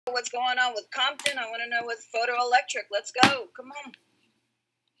what's going on with Compton. I want to know what's photoelectric. Let's go. Come on.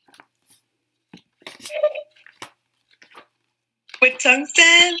 With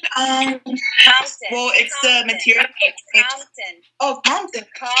tungsten, Compton. well, it's the material. Compton. Oh, Compton.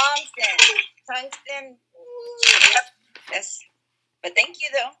 Tungsten. Yes. But thank you,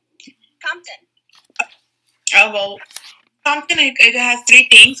 though. Compton. Oh, well, Compton, it has three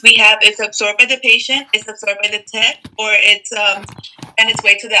things. We have it's absorbed by the patient, it's absorbed by the tech, or it's on its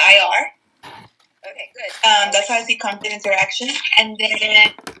way to the IR. Okay, good. That's how I see Compton interaction. And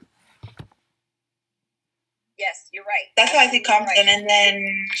then... Yes, you're right. That's how I see Compton. Right. And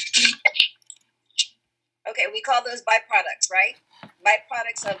then... Okay, we call those byproducts, right?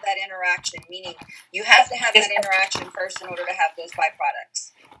 Byproducts of that interaction, meaning you have to have that interaction first in order to have those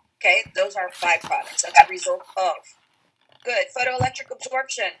byproducts. Okay, those are byproducts. That's a result of. Good. Photoelectric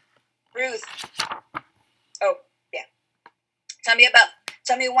absorption. Ruth. Oh, yeah. Tell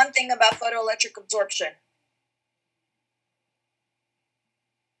me one thing about photoelectric absorption.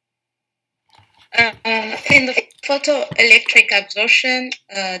 In the photoelectric absorption,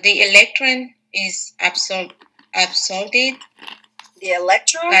 the electron is absorbed. The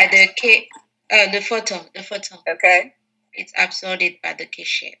electron? By the photon. Okay. It's absorbed by the K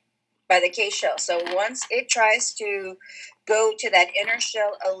shell. By the K shell. So once it tries to go to that inner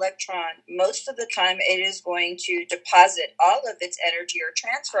shell electron, most of the time it is going to deposit all of its energy or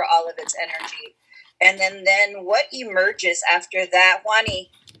transfer all of its energy. And then what emerges after that? Juani,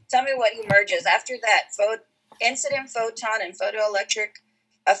 tell me what emerges after that incident photon and photoelectric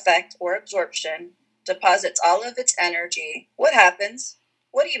effect or absorption deposits all of its energy. What happens?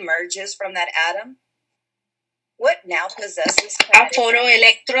 What emerges from that atom? What now possesses a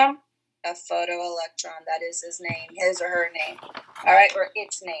photoelectron? A photoelectron. That is his name, his or her name. All right, or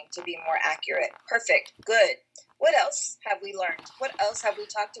its name to be more accurate. Perfect. Good. What else have we learned? What else have we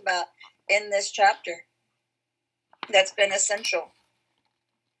talked about in this chapter that's been essential?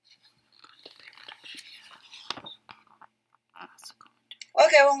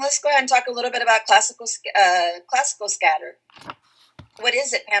 Okay, well, let's go ahead and talk a little bit about classical scatter. What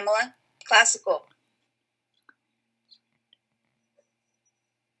is it, Pamela? Classical.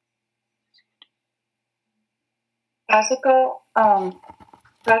 Classical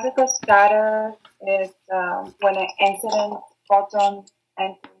scatter is when an incident photon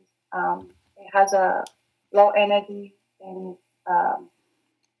enters. It has a low energy and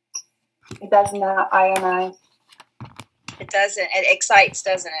it does not ionize. It doesn't. It excites,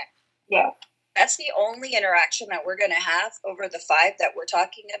 doesn't it? Yeah. That's the only interaction that we're going to have over the 5 that we're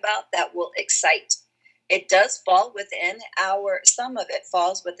talking about that will excite. It does fall within some of it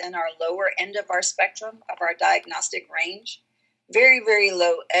falls within our lower end of our spectrum, of our diagnostic range. Very, very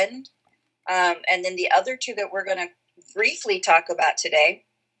low end. And then the other 2 that we're going to briefly talk about today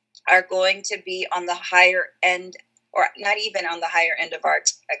are going to be on the higher end, or not even on the higher end of our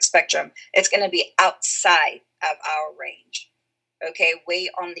spectrum. It's going to be outside of our range. Okay, way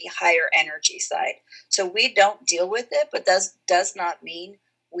on the higher energy side. So we don't deal with it, but does not mean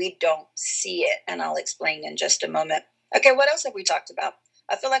we don't see it. And I'll explain in just a moment. Okay, what else have we talked about?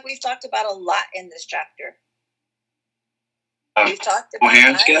 I feel like we've talked about a lot in this chapter. We've talked about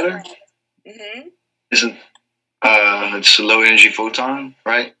coherent scatter. Mm-hmm. Isn't it's a low energy photon,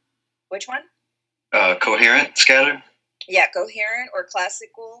 right? Which one? Coherent scatter. Yeah, coherent or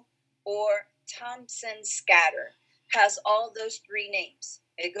classical or Thomson scatter has all those 3 names.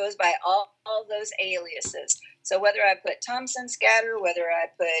 It goes by all those aliases. So whether I put Thomson scatter, whether I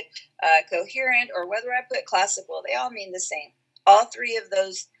put coherent, or whether I put classical, they all mean the same. All 3 of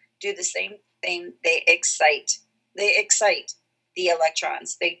those do the same thing. They excite. They excite the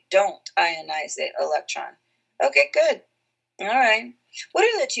electrons. They don't ionize the electron. Okay, good. All right. What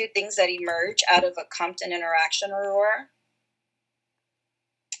are the 2 things that emerge out of a Compton interaction, Aurora?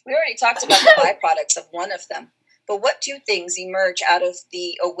 We already talked about the byproducts of one of them. But what 2 things emerge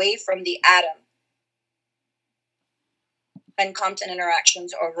away from the atom and Compton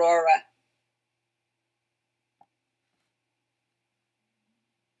interactions, Aurora?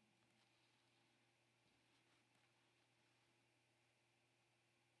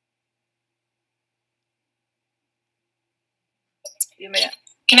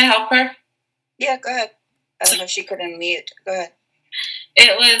 Can I help her? Yeah, go ahead. I don't know if she could unmute. Go ahead.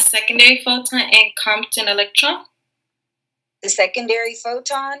 It was secondary photon and Compton electron. The secondary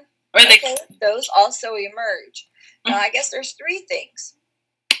photon? Those also emerge. Now, I guess there's 3 things.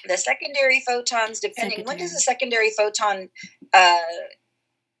 The secondary photons, depending, when does the secondary photon,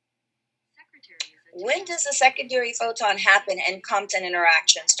 happen in Compton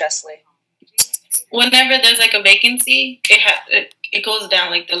interactions, Jessley? Whenever there's like a vacancy, it goes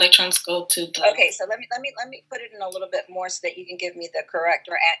down. Like the electrons go to the. Okay, so let me put it in a little bit more so that you can give me the correct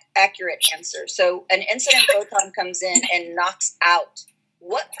or accurate answer. So an incident photon comes in and knocks out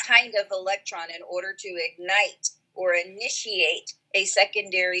what kind of electron in order to ignite or initiate a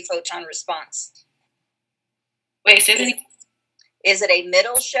secondary photon response? Wait, say that. Is it a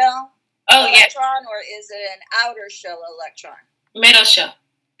middle shell electron or is it an outer shell electron? Middle shell.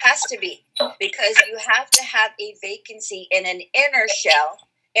 Has to be, because you have to have a vacancy in an inner shell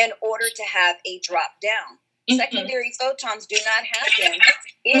in order to have a drop down. Mm-hmm. Secondary photons do not happen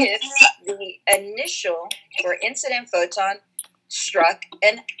if the initial or incident photon struck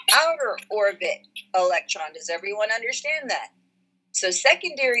an outer orbit electron. Does everyone understand that? So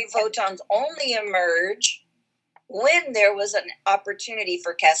secondary photons only emerge when there was an opportunity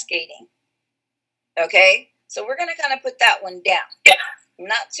for cascading. Okay? So we're going to kind of put that one down. Yeah.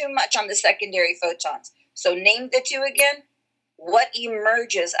 Not too much on the secondary photons. So name the two again. What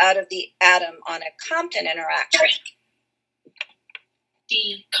emerges out of the atom on a Compton interaction?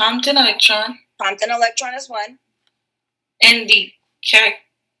 The Compton electron. Compton electron is one. And the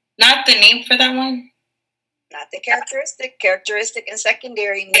not the name for that one? Not the characteristic. Characteristic and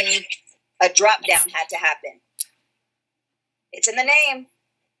secondary mean a drop down had to happen. It's in the name.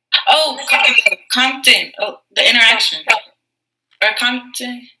 Oh, Compton. Oh, the interaction. Or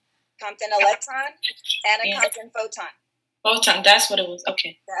Compton electron and a Compton photon. Photon, that's what it was.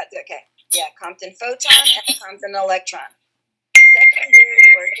 Okay. That's okay. Yeah, Compton photon and a Compton electron.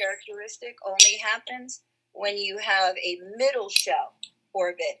 Secondary or characteristic only happens when you have a middle shell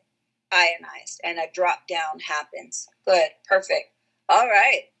orbit ionized and a drop down happens. Good, perfect. All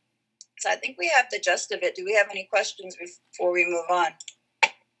right. So I think we have the gist of it. Do we have any questions before we move on?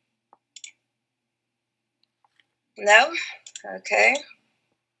 No? Okay.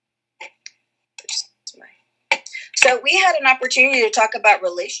 So we had an opportunity to talk about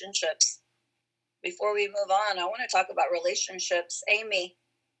relationships. Before we move on, I want to talk about relationships. Amy,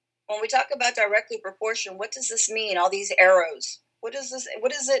 when we talk about directly proportion, what does this mean? All these arrows. What does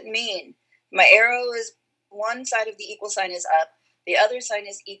it mean? My arrow is one side of the equal sign is up, the other sign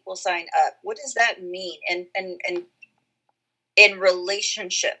is equal sign up. What does that mean? And in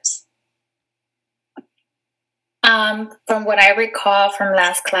relationships? From what I recall from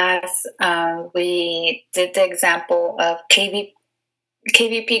last class, we did the example of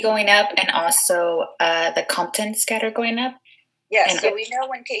KVP going up and also the Compton scatter going up. Yeah, so we know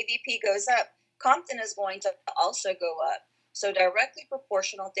when KVP goes up, Compton is going to also go up. So directly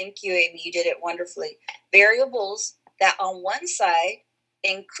proportional, thank you, Amy, you did it wonderfully. Variables that on one side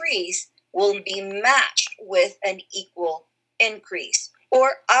increase will be matched with an equal increase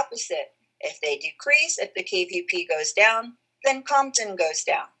or opposite. If they decrease, if the KVP goes down, then Compton goes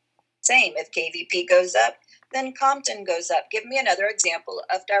down. Same, if KVP goes up, then Compton goes up. Give me another example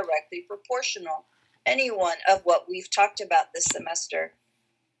of directly proportional. Any one of what we've talked about this semester.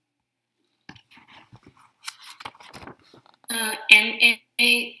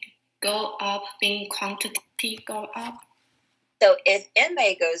 MA go up, beam quantity go up. So if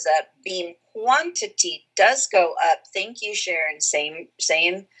MA goes up, beam quantity does go up. Thank you, Sharon. Same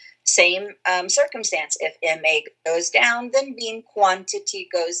circumstance. If MA goes down, then beam quantity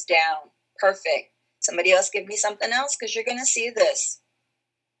goes down. Perfect. Somebody else give me something else because you're going to see this.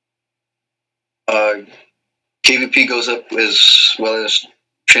 KVP goes up as well as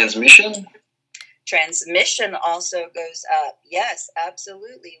transmission. Transmission also goes up. Yes,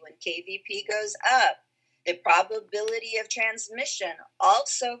 absolutely. When KVP goes up, the probability of transmission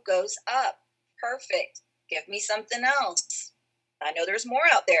also goes up. Perfect. Give me something else. I know there's more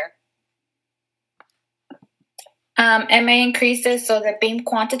out there. MA increases, so the beam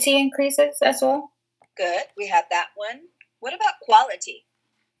quantity increases as well. Good. We have that one. What about quality?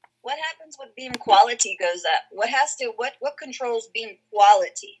 What happens when beam quality goes up? What controls beam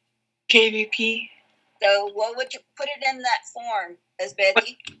quality? KVP. So what would you put it in that form as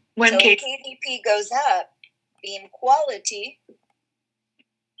Betty? When KVP goes up, beam quality.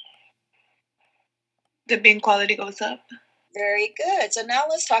 The beam quality goes up. Very good. So now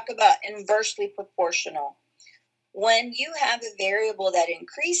let's talk about inversely proportional. When you have a variable that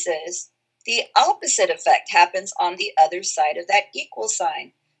increases, the opposite effect happens on the other side of that equal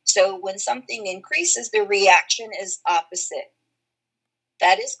sign. So when something increases, the reaction is opposite.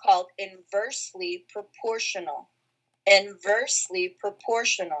 That is called inversely proportional. Inversely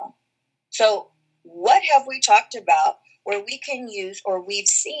proportional. So what have we talked about where we can use or we've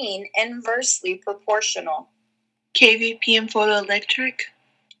seen inversely proportional? KVP and photoelectric.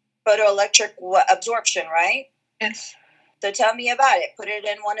 Photoelectric absorption, right? Yes. So tell me about it. Put it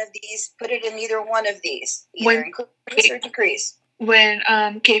in one of these. Put it in either one of these. Either increase or decrease. When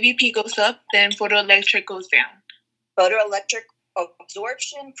KVP goes up, then photoelectric goes down. Photoelectric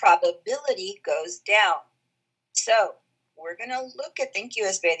absorption probability goes down. So we're going to look at, thank you,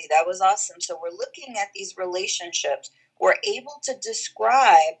 Esbedi, that was awesome. So we're looking at these relationships. We're able to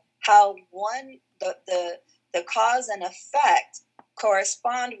describe how the cause and effect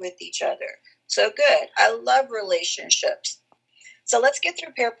correspond with each other. So good. I love relationships. So let's get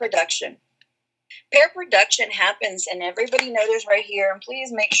through pair production. Pair production happens, and everybody notice right here, and please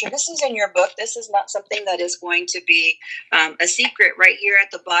make sure this is in your book. This is not something that is going to be a secret. Right here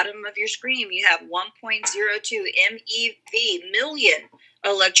at the bottom of your screen, you have 1.02 MeV, million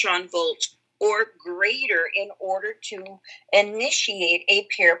electron volts or greater, in order to initiate a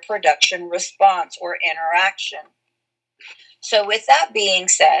pair production response or interaction. So with that being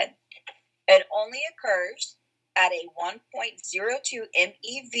said, it only occurs at a 1.02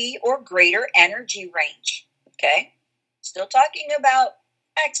 MeV or greater energy range. Okay? Still talking about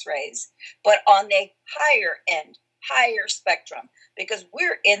X-rays, but on the higher end, higher spectrum, because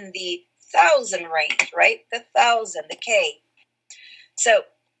we're in the 1,000 range, right? The 1,000, the K. So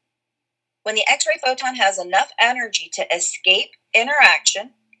when the X-ray photon has enough energy to escape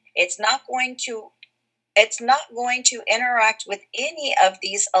interaction, it's not going to interact with any of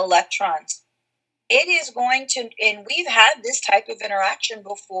these electrons. It is going to, and we've had this type of interaction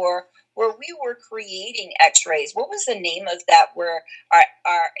before where we were creating X-rays. What was the name of that? Where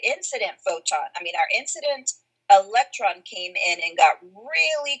our incident electron came in and got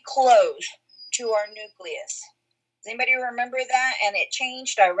really close to our nucleus. Does anybody remember that? And it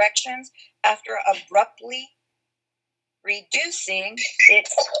changed directions after abruptly reducing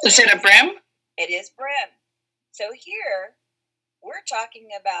its... Is it a BREM? It is BREM. So here, we're talking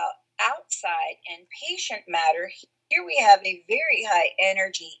about outside and patient matter. Here we have a very high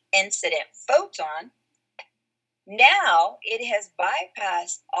energy incident photon. Now it has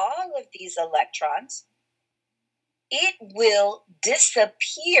bypassed all of these electrons. It will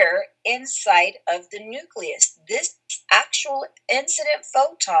disappear inside of the nucleus. This actual incident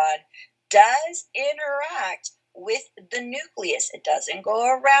photon does interact with the nucleus. It doesn't go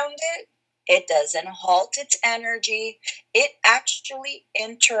around it. It doesn't halt its energy. It actually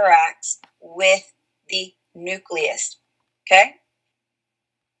interacts with the nucleus. Okay?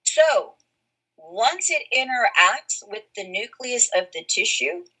 So, once it interacts with the nucleus of the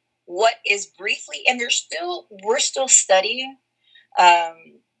tissue, what is briefly, and we're still studying,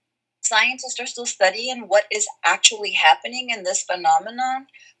 scientists are still studying what is actually happening in this phenomenon,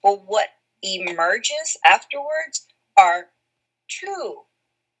 but what emerges afterwards are two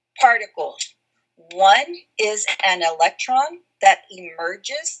particles. One is an electron that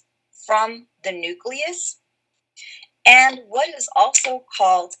emerges from the nucleus, and what is also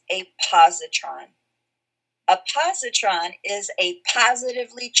called a positron. A positron is a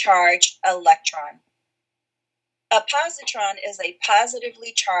positively charged electron. A positron is a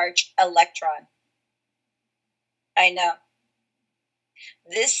positively charged electron. I know.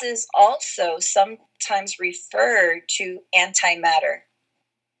 This is also sometimes referred to antimatter.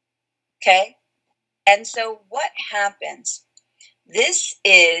 Okay? And so what happens?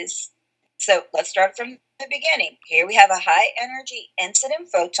 So let's start from the beginning. Here we have a high energy incident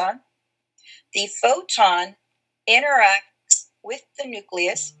photon. The photon interacts with the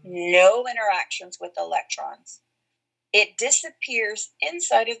nucleus, no interactions with electrons. It disappears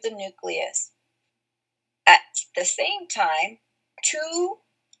inside of the nucleus. At the same time, two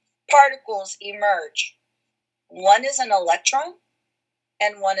particles emerge. One is an electron,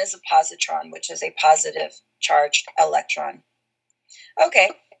 and one is a positron, which is a positive charged electron.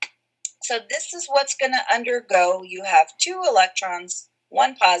 Okay, so this is what's going to undergo. You have two electrons,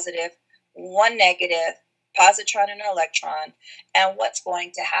 one positive, one negative, positron and electron, and what's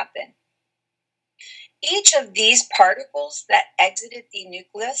going to happen? Each of these particles that exited the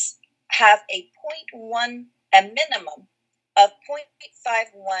nucleus have a minimum of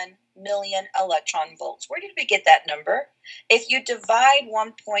 0.51 million electron volts. Where did we get that number? If you divide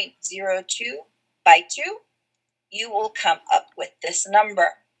 1.02 by 2, you will come up with this number.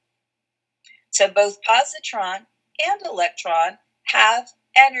 So both positron and electron have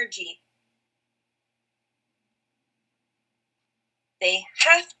energy. They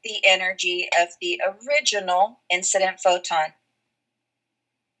have the energy of the original incident photon.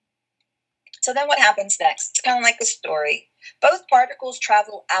 So then what happens next? It's kind of like a story. Both particles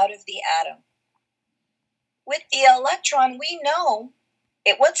travel out of the atom. With the electron, we know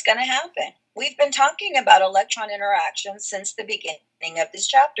what's going to happen. We've been talking about electron interactions since the beginning of this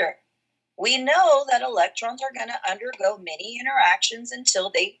chapter. We know that electrons are going to undergo many interactions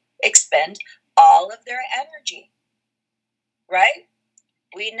until they expend all of their energy. right?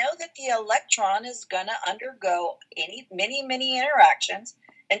 We know that the electron is going to undergo many interactions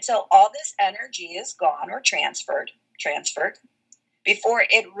until all this energy is gone or transferred before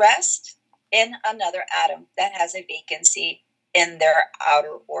it rests in another atom that has a vacancy in their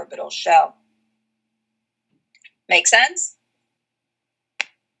outer orbital shell. Make sense?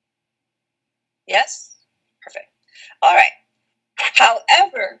 Yes? Perfect. All right.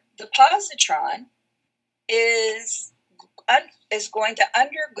 However, the positron is going to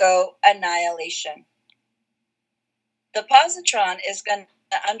undergo annihilation. The positron is going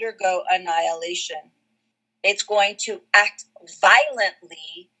to undergo annihilation. It's going to act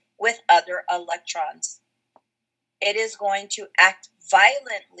violently with other electrons. It is going to act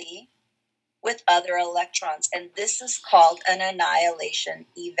violently with other electrons, and this is called an annihilation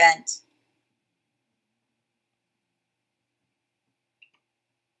event.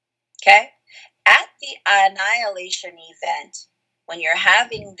 Okay? At the annihilation event, when you're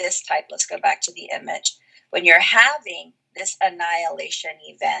having this type, let's go back to the image. When you're having this annihilation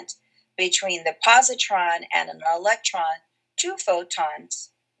event between the positron and an electron, 2 photons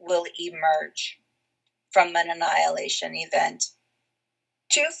will emerge from an annihilation event.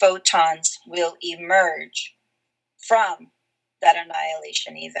 2 photons will emerge from that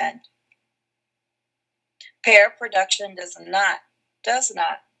annihilation event. Pair production does not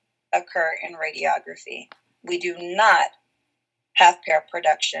occur in radiography. We do not have pair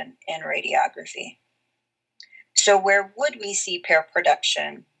production in radiography. So where would we see pair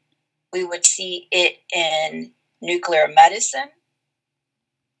production? We would see it in nuclear medicine.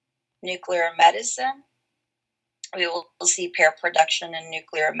 Nuclear medicine. We will see pair production in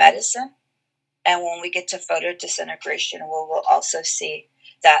nuclear medicine. And when we get to photodisintegration, we will also see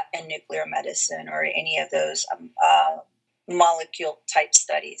that in nuclear medicine or any of those molecule type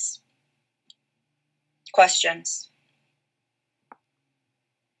studies. Questions?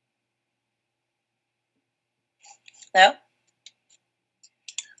 No?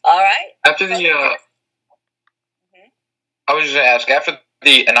 All right. After the, I was just going to ask, after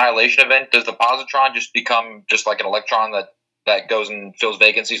the annihilation event, does the positron just become just like an electron that goes and fills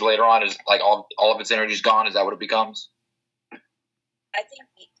vacancies later on? Is like all of its energy is gone? Is that what it becomes? I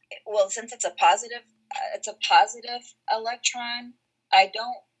think, well, since it's a positive electron, I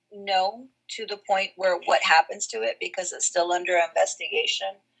don't know to the point where what happens to it because it's still under investigation.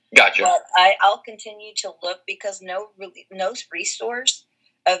 Gotcha. But I'll continue to look because no resource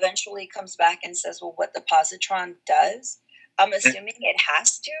eventually comes back and says, well, what the positron does. I'm assuming it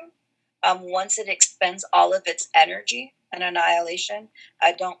has to. Once it expends all of its energy in annihilation,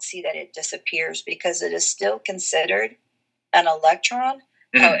 I don't see that it disappears because it is still considered an electron.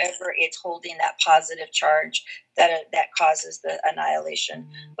 Mm-hmm. However, it's holding that positive charge that causes the annihilation.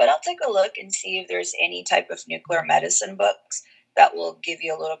 But I'll take a look and see if there's any type of nuclear medicine books that will give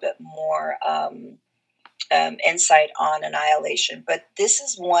you a little bit more insight on annihilation. But this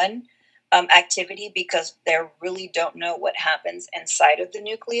is one activity because they really don't know what happens inside of the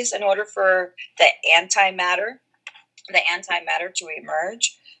nucleus in order for the antimatter to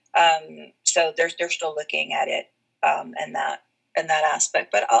emerge. So they're still looking at it in that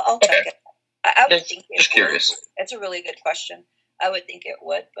aspect. But I'll check it. I would think it just curious. Would. It's a really good question. I would think it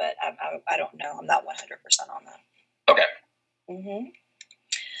would, but I don't know. I'm not 100% on that. Okay. Mm-hmm.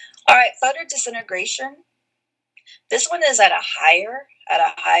 All right, photodisintegration. This one is at a higher.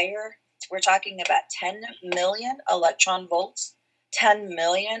 We're talking about 10 million electron volts. 10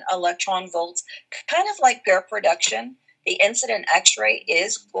 million electron volts, kind of like pair production. The incident X-ray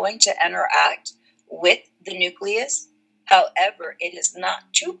is going to interact with the nucleus. However, it is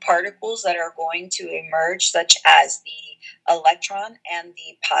not 2 particles that are going to emerge, such as the electron and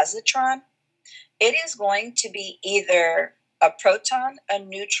the positron. It is going to be either a proton, a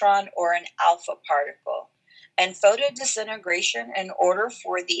neutron, or an alpha particle. And photodisintegration, in order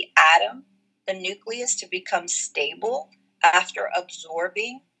for the atom, the nucleus, to become stable after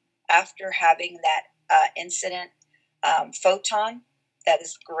having that incident photon that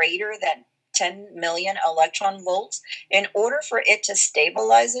is greater than 10 million electron volts, in order for it to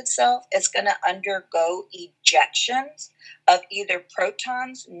stabilize itself, it's going to undergo ejections of either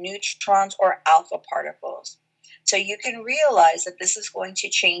protons, neutrons, or alpha particles. So you can realize that this is going to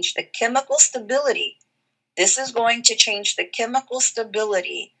change the chemical stability. This is going to change the chemical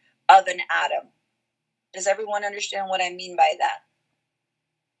stability of an atom. Does everyone understand what I mean by that?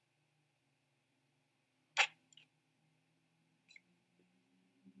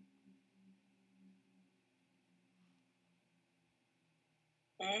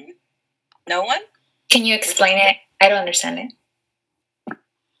 No one? Can you explain it? I don't understand it.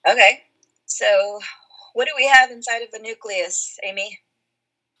 Okay. So what do we have inside of a nucleus, Amy?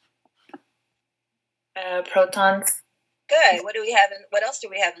 Protons. Good. What else do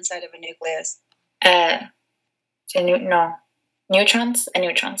we have inside of a nucleus? Neutrons and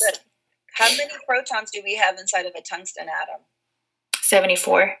neutrons. Good. How many protons do we have inside of a tungsten atom?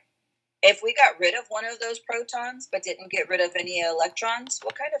 74. If we got rid of one of those protons but didn't get rid of any electrons,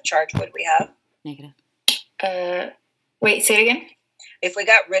 what kind of charge would we have? Negative. Wait, say it again. If we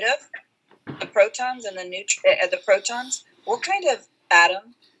got rid of the protons and the protons, what kind of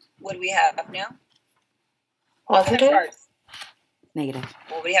atom would we have now? What kind of Positive. charge? Negative.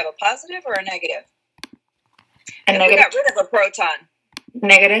 Will we have a positive or a negative? A If negative. we got rid of a proton,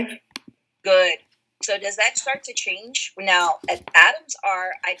 Negative. good. So does that start to change? Now, atoms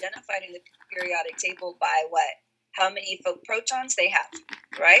are identified in the periodic table by what? How many protons they have,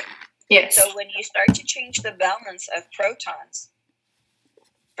 right? Yes. So when you start to change the balance of protons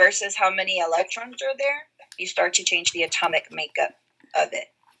versus how many electrons are there, you start to change the atomic makeup of it.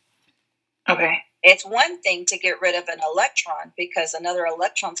 Okay. It's one thing to get rid of an electron because another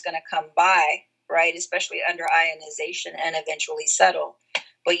electron's going to come by, right? Especially under ionization and eventually settle.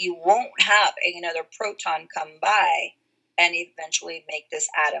 But you won't have another proton come by and eventually make this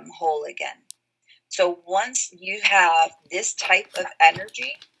atom whole again. So once you have this type of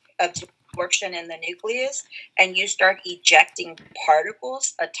energy absorption in the nucleus and you start ejecting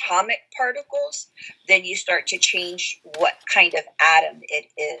particles, atomic particles, then you start to change what kind of atom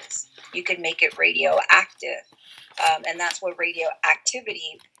it is. You can make it radioactive. And that's what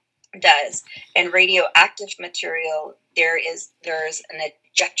radioactivity does. And radioactive material, there's an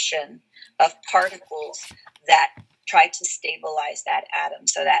ejection of particles that try to stabilize that atom.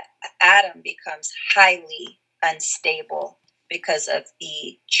 So that atom becomes highly unstable because of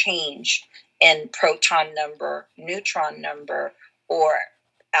the change in proton number, neutron number, or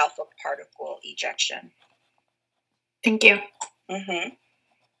alpha particle ejection. Thank you. Mm-hmm.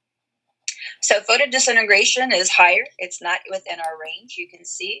 So photodisintegration is higher. It's not within our range. You can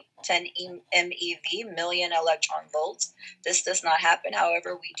see 10 MeV, million electron volts. This does not happen.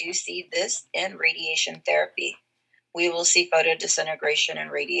 However, we do see this in radiation therapy. We will see photodisintegration in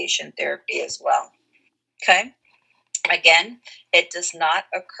radiation therapy as well. Okay. Again, it does not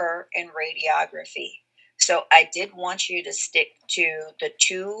occur in radiography. So I did want you to stick to the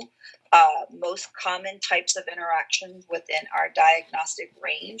two most common types of interactions within our diagnostic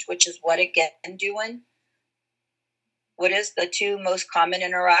range, which is what again doing? What is the two most common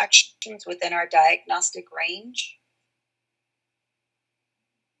interactions within our diagnostic range?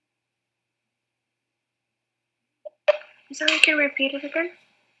 So we can repeat it again?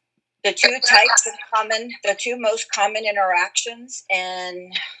 The two most common interactions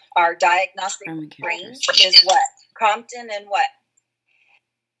in our diagnostic range is what? Compton and what?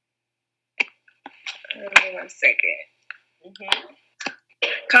 Give me 1 second. Mm-hmm.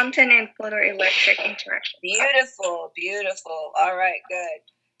 Compton and photoelectric interaction. Beautiful, beautiful. All right, good.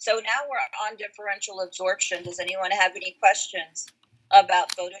 So now we're on differential absorption. Does anyone have any questions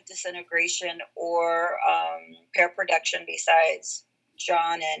about photodisintegration or pair production besides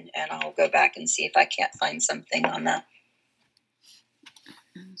John? And I'll go back and see if I can't find something on that.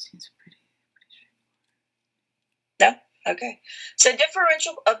 Seems pretty No? Okay. So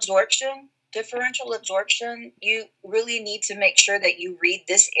differential absorption, you really need to make sure that you read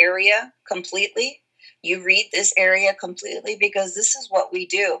this area completely. You read this area completely because this is what we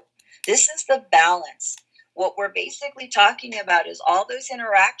do. This is the balance. What we're basically talking about is all those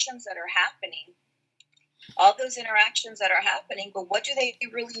interactions that are happening. But what do they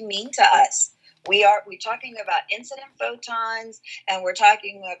really mean to us? We're talking about incident photons, and we're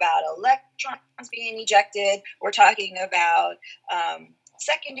talking about electrons being ejected. We're talking about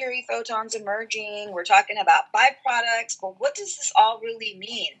secondary photons emerging. We're talking about byproducts. But what does this all really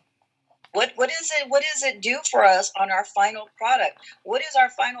mean? What does it do for us on our final product? What is our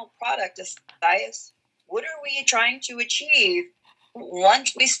final product, Esaias? What are we trying to achieve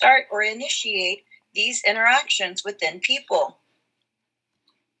once we start or initiate these interactions within people?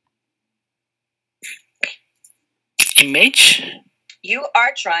 Image? You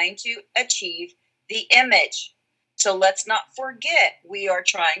are trying to achieve the image. So let's not forget, we are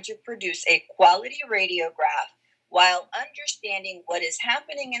trying to produce a quality radiograph while understanding what is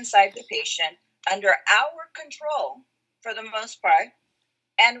happening inside the patient under our control for the most part.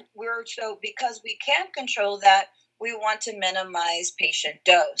 And because we can control that, we want to minimize patient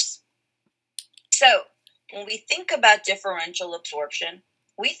dose. So when we think about differential absorption,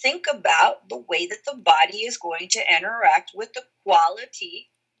 we think about the way that the body is going to interact with the quality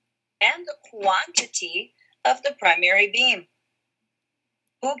and the quantity of the primary beam.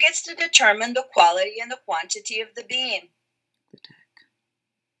 Who gets to determine the quality and the quantity of the beam?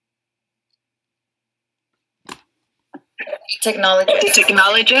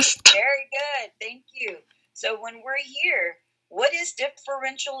 Technologist. Very good. Thank you. So when we're here, what is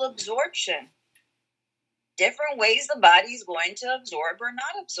differential absorption? Different ways the body is going to absorb or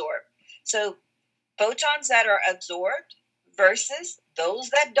not absorb. So photons that are absorbed versus those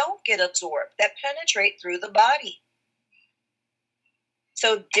that don't get absorbed, that penetrate through the body.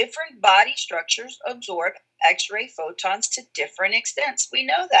 So different body structures absorb X-ray photons to different extents. We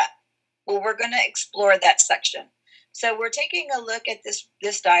know that. Well, we're going to explore that section. So we're taking a look at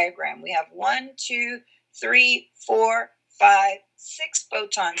this diagram. We have 1, 2, 3, 4, 5, 6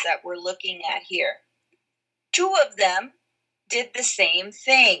 photons that we're looking at here. 2 of them did the same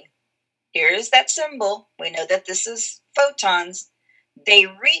thing. Here's that symbol. We know that this is photons. They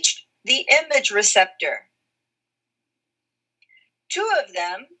reached the image receptor. 2 of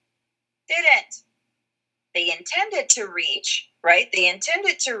them didn't. They intended to reach, right? They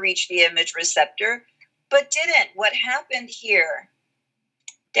intended to reach the image receptor, but didn't. What happened here?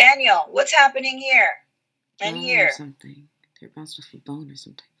 Daniel, what's happening here and here? Something. They're bounced off a bone or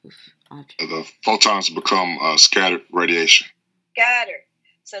some type of object. The photons become scattered radiation. Scattered.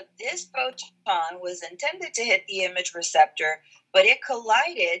 So this photon was intended to hit the image receptor, but it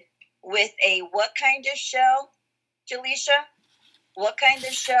collided with a what kind of shell, Jaleisha? What kind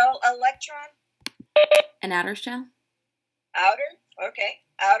of shell electron? An outer shell? Outer, okay.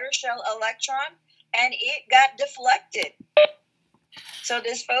 Outer shell electron, and it got deflected. So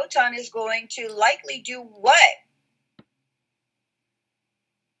this photon is going to likely do what?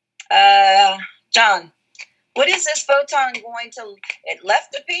 John, what is this photon going to, it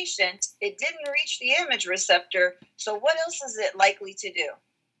left the patient, it didn't reach the image receptor, so what else is it likely to do?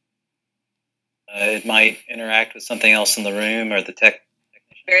 It might interact with something else in the room or the technician.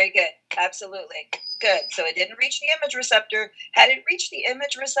 Very good. Absolutely. Good. So it didn't reach the image receptor. Had it reached the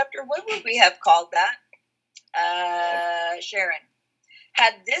image receptor, what would we have called that? Sharon.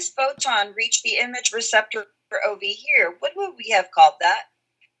 Had this photon reached the image receptor over here, what would we have called that?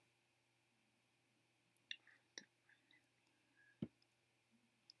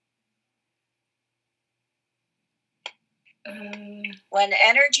 When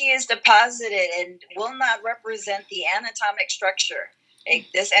energy is deposited and will not represent the anatomic structure,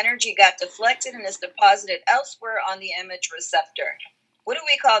 this energy got deflected and is deposited elsewhere on the image receptor. What do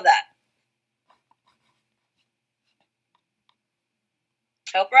we call that?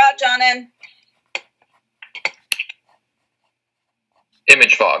 Help her out, Jonan.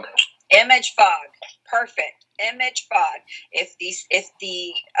 Image fog. Image fog. Perfect. Image fog. If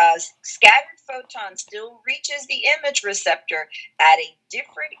the scattered photon still reaches the image receptor at a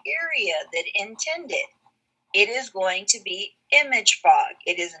different area than intended, it is going to be image fog.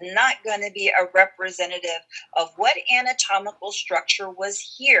 It is not going to be a representative of what anatomical structure was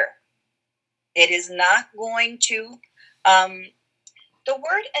here. It is not going to, the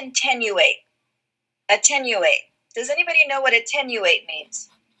word attenuate. Attenuate. Does anybody know what attenuate means?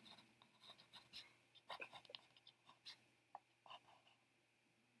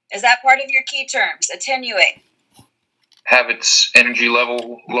 Is that part of your key terms? Attenuate. Have its energy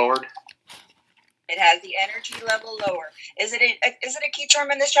level lowered. It has the energy level lower. Is it a key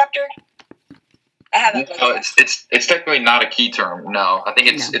term in this chapter? I haven't. No, it's technically not a key term. No, I think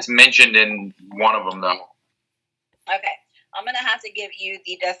it's mentioned in one of them though. Okay, I'm gonna have to give you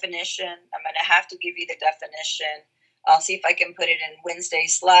the definition. I'll see if I can put it in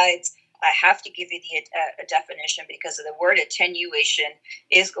Wednesday's slides. I have to give you a definition because of the word attenuation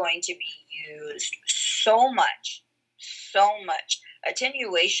is going to be used so much.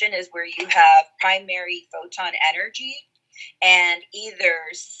 Attenuation is where you have primary photon energy, and either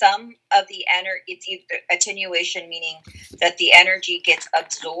some of the energy, it's either attenuation meaning that the energy gets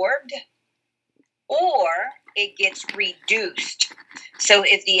absorbed or it gets reduced. So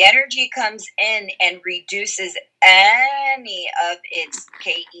if the energy comes in and reduces any of its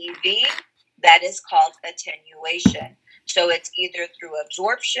KeV, that is called attenuation. So it's either through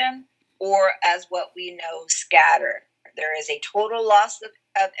absorption or, as what we know, scatter. There is a total loss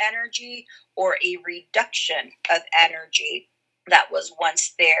of energy or a reduction of energy that was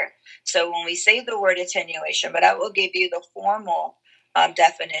once there. So when we say the word attenuation, but I will give you the formal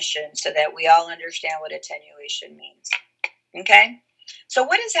definition so that we all understand what attenuation means. Okay? So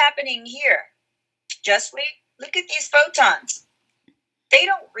what is happening here? Justly, look at these photons. They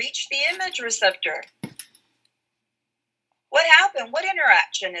don't reach the image receptor. What happened? What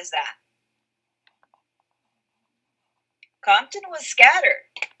interaction is that? Compton was scattered.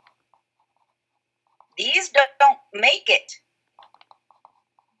 These don't make it.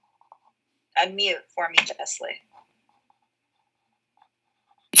 Unmute for me, Chesley.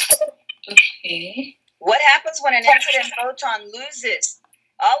 Okay. What happens when an incident photon loses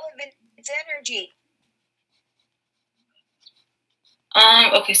all of its energy?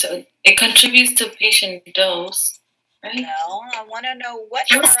 Okay, so it contributes to patient dose, right? No, I want to know what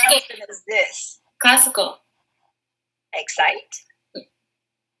Classical. interaction is this? Classical. Excite?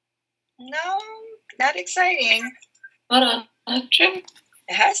 No, not exciting. Photoelectric?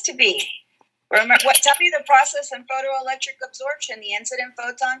 It has to be. Remember, tell me the process in photoelectric absorption. The incident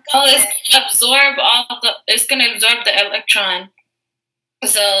photon Oh, comes in. it's gonna absorb the electron.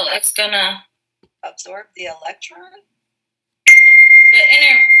 So it's gonna Absorb the electron? the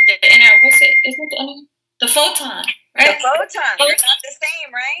inner what's it? Isn't the inner the photon, right? The photon. They're not the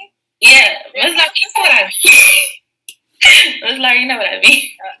same, right? Yeah. It's like you know what I mean. It's like you know what I mean.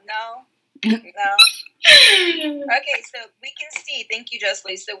 No. Okay, so we can see, thank you,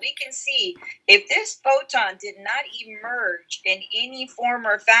 Justly. So we can see if this photon did not emerge in any form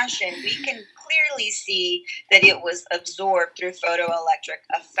or fashion, we can clearly see that it was absorbed through photoelectric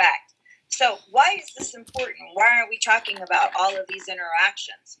effect. So why is this important? Why are we talking about all of these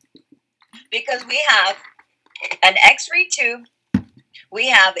interactions? Because we have an X-ray tube, we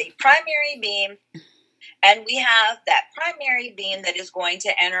have a primary beam, and we have that primary beam that is going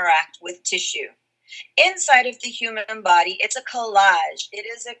to interact with tissue. Inside of the human body, it's a collage. It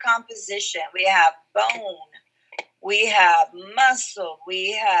is a composition. We have bone, we have muscle,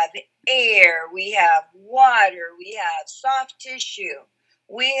 we have air, we have water, we have soft tissue.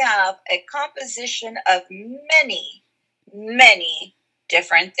 We have a composition of many, many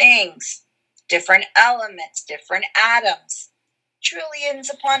different things, different elements, different atoms, trillions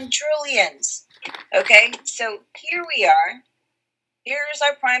upon trillions. Okay, so here we are. Here's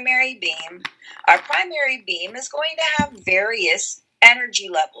our primary beam. Our primary beam is going to have various energy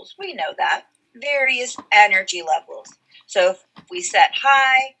levels. We know that. Various energy levels. So if we set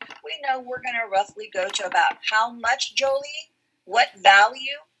high, we know we're going to roughly go to about how much, Jolie? What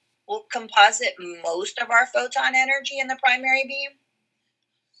value will composite most of our photon energy in the primary beam?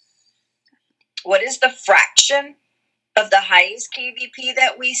 What is the fraction of the highest kVp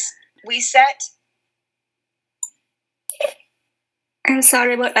that we set? I'm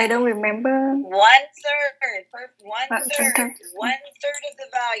sorry, but I don't remember. 1/3. One third of the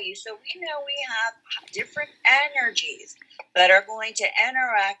value. So we know we have different energies that are going to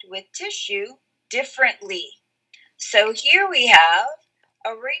interact with tissue differently. So here we have a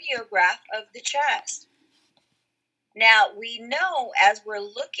radiograph of the chest. Now we know as we're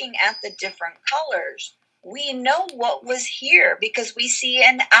looking at the different colors, we know what was here because we see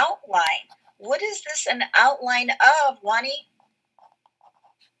an outline. What is this an outline of, Wani?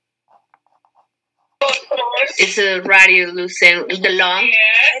 It's a radiolucent, the lung.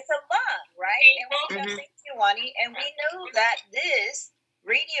 It's a lung, right? And thank you, Wani. And we know that this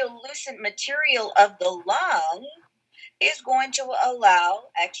radiolucent material of the lung is going to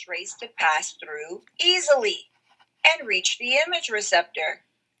allow X-rays to pass through easily and reach the image receptor.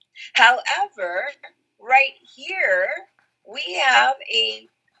 However, right here, we have an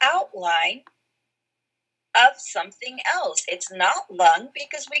outline of something else. It's not lung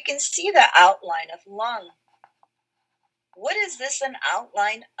because we can see the outline of lung. What is this an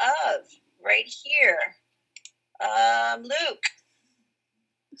outline of right here? Luke.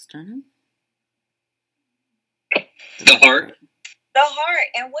 Sternum? The heart. The heart.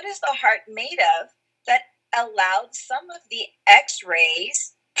 And what is the heart made of that allowed some of the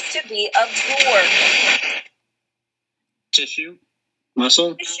X-rays to be absorbed? Tissue.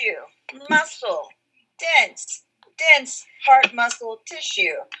 Muscle. Tissue. Muscle. Dense heart muscle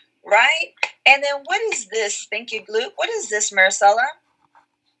tissue, right? And then what is this? Thank you, Luke. What is this, Marcella?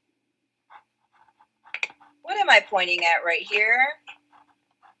 What am I pointing at right here?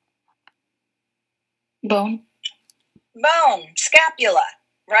 Bone. Bone, scapula,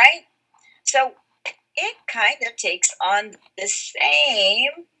 right? So it kind of takes on the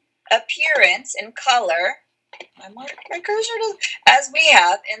same appearance and color my cursor as we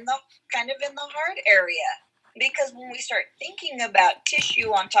have in the kind of in the heart area. Because when we start thinking about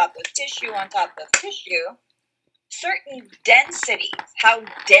tissue on top of tissue on top of tissue, certain density, how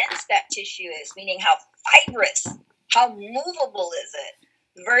dense that tissue is, meaning how fibrous, how movable is it,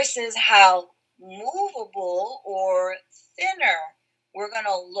 versus how movable or thinner we're going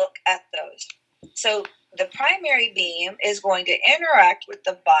to look at those. So the primary beam is going to interact with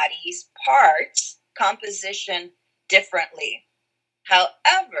the body's parts composition differently.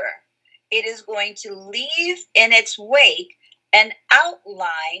 However, it is going to leave in its wake an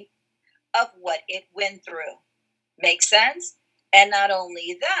outline of what it went through. Make sense? And not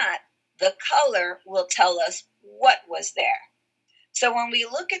only that, the color will tell us what was there. So when we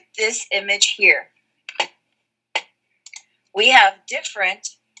look at this image here, we have different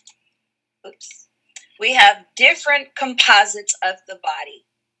composites of the body,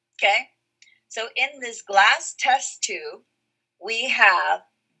 okay? So in this glass test tube, we have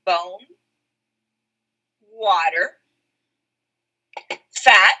bone, water,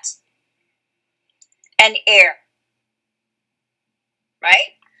 fat, and air,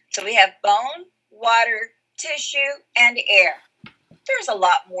 right? So we have bone, water, tissue, and air. There's a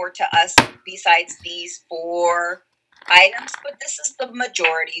lot more to us besides these 4 items, but this is the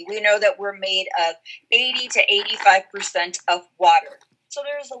majority. We know that we're made of 80 to 85% of water. So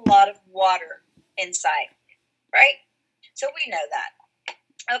there's a lot of water inside, right? So we know that.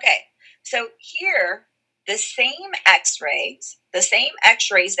 Okay, so here, the same x-rays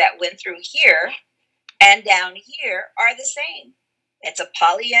that went through here and down here are the same. It's a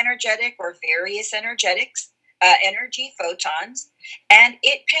polyenergetic or various energetics, energy photons, and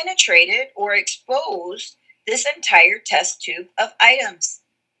it penetrated or exposed this entire test tube of items.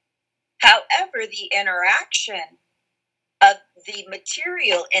 However, the interaction of the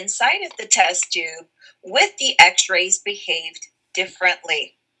material inside of the test tube with the x-rays behaved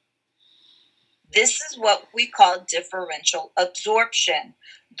differently. This is what we call differential absorption.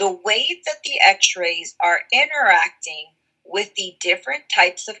 The way that the x-rays are interacting with the different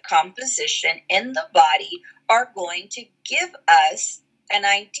types of composition in the body are going to give us an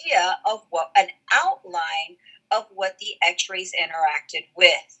idea of an outline of what the x-rays interacted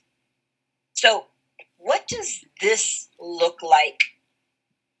with. So what does this look like?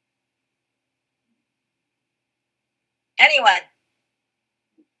 Anyone?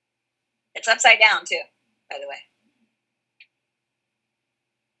 It's upside down too, by the way.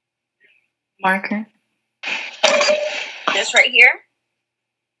 Marker. This right here?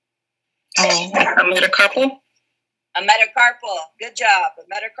 Oh, a metacarpal? A metacarpal. Good job. A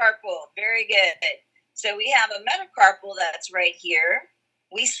metacarpal. Very good. So we have a metacarpal that's right here.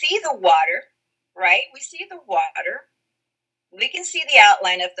 We see the water, right? We see the water. We can see the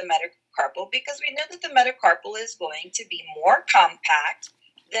outline of the metacarpal because we know that the metacarpal is going to be more compact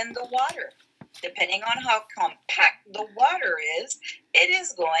than the water. Depending on how compact the water is, it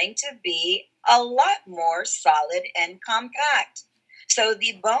is going to be a lot more solid and compact. So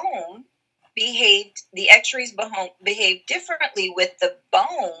the bone the x-rays behaved differently with the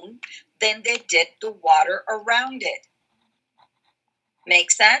bone than they did the water around it.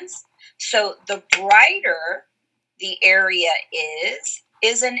 Make sense? So the brighter the area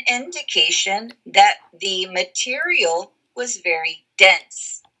is an indication that the material was very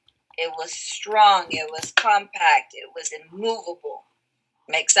dense. It was strong, it was compact, it was immovable.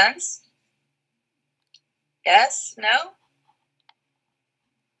 Make sense? Yes? No?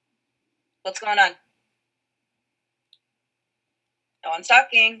 What's going on? No one's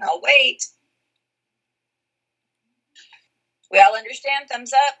talking. I'll wait. We all understand?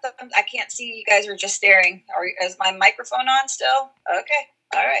 Thumbs up. I can't see. You guys are just staring. Is my microphone on still? Okay.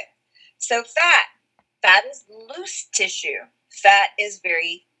 All right. So fat. Fat is loose tissue. Fat is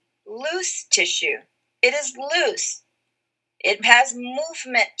very loose tissue. It is loose. It has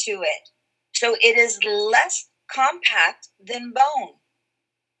movement to it. So it is less compact than bone.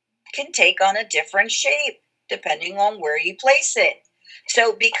 Can take on a different shape depending on where you place it.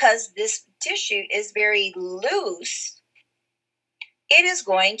 So because this tissue is very loose, it is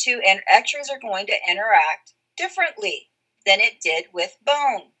going to, and x-rays are going to interact differently than it did with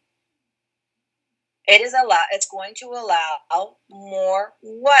bone. It's going to allow more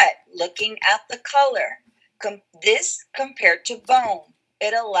what? Looking at the color. This compared to bone,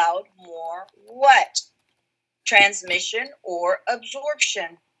 it allowed more what? Transmission or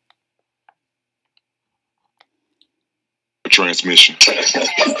absorption. Transmission.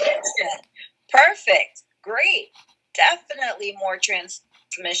 Perfect. Great. Definitely more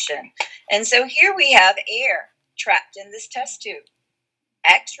transmission. And so here we have air trapped in this test tube.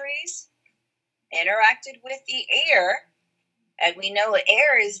 X-rays interacted with the air, and we know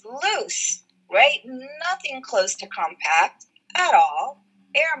air is loose, right? Nothing close to compact at all.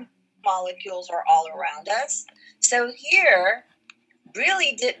 Air molecules are all around us. So here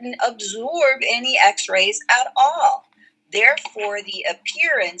really didn't absorb any X-rays at all. Therefore, the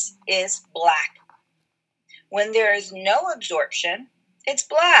appearance is black. When there is no absorption, it's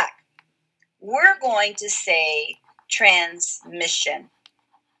black. We're going to say transmission.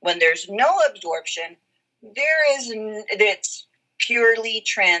 When there's no absorption, it's purely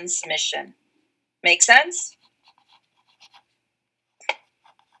transmission. Make sense?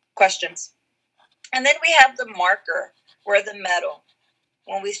 Questions? And then we have the marker, or the metal.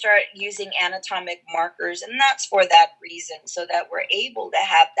 when we start using anatomic markers, and that's for that reason, so that we're able to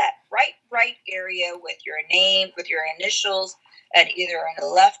have that bright area with your name, with your initials, at either on the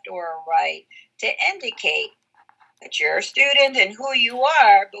left or a right, to indicate that you're a student and who you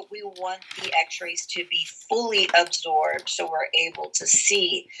are, but we want the x-rays to be fully absorbed so we're able to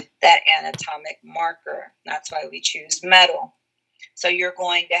see that anatomic marker. That's why we choose metal. So you're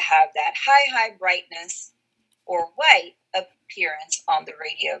going to have that high brightness or white appearance on the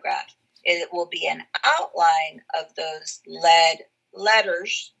radiograph. It will be an outline of those lead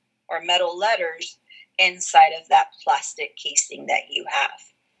letters or metal letters inside of that plastic casing that you have.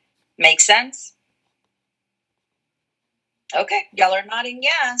 Make sense? Okay, y'all are nodding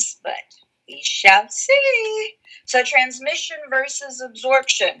yes, but we shall see. So transmission versus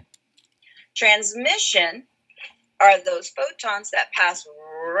absorption. Transmission are those photons that pass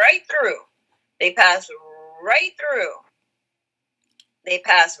right through. They pass right through. They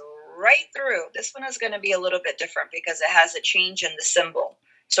pass right through. This one is going to be a little bit different because it has a change in the symbol.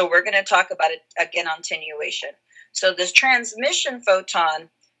 So we're going to talk about it again on attenuation. So this transmission photon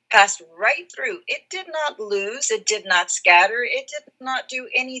passed right through. It did not lose. It did not scatter. It did not do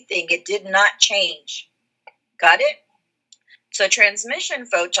anything. It did not change. Got it? So transmission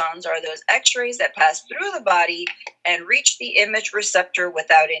photons are those x-rays that pass through the body and reach the image receptor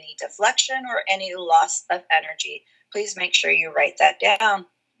without any deflection or any loss of energy. Please make sure you write that down.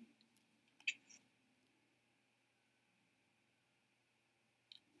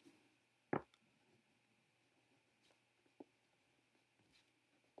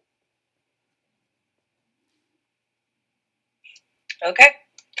 Okay.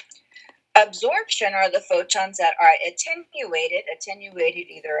 Absorption are the photons that are attenuated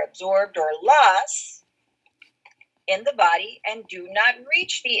either absorbed or lost in the body and do not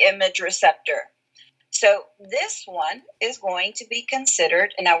reach the image receptor. So this one is going to be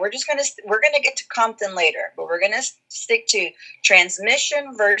considered, and now we're going to get to Compton later, but we're going to stick to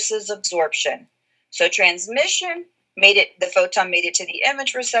transmission versus absorption. So transmission the photon made it to the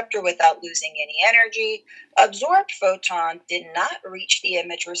image receptor without losing any energy. Absorbed photon did not reach the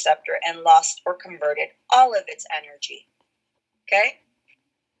image receptor and lost or converted all of its energy. Okay?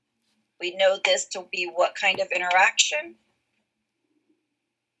 We know this to be what kind of interaction?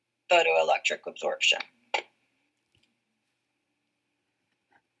 Photoelectric absorption.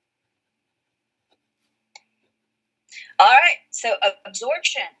 All right, so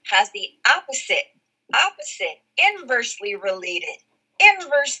absorption has the opposite, inversely related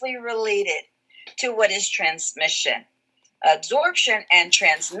to what is transmission. Absorption and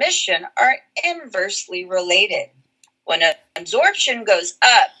transmission are inversely related. When absorption goes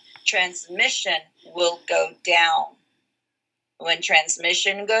up, transmission will go down. When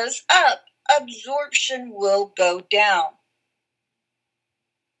transmission goes up, absorption will go down.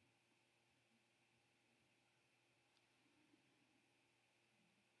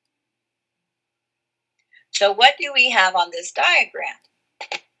 So what do we have on this diagram?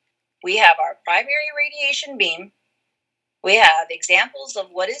 We have our primary radiation beam. We have examples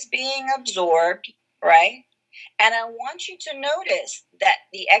of what is being absorbed, right? And I want you to notice that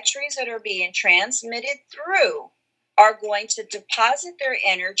the x-rays that are being transmitted through are going to deposit their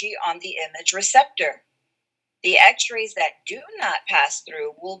energy on the image receptor. The x-rays that do not pass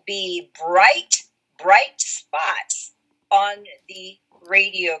through will be bright spots on the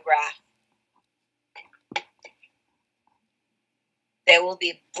radiograph. There will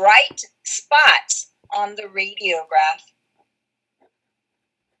be bright spots on the radiograph.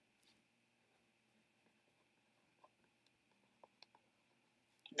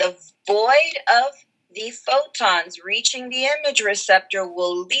 The void of the photons reaching the image receptor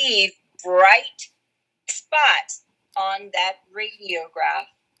will leave bright spots on that radiograph.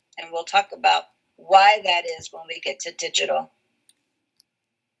 And we'll talk about why that is when we get to digital.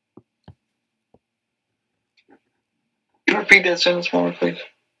 Can you repeat that sentence for me, please?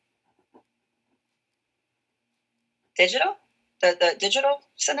 Digital? The digital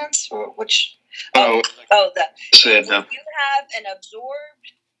sentence? Or which? You you have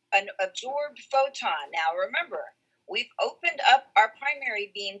an absorbed photon. Now remember, we've opened up our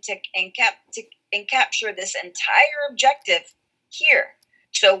primary beam to capture this entire objective here.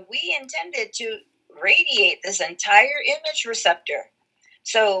 So we intended to radiate this entire image receptor.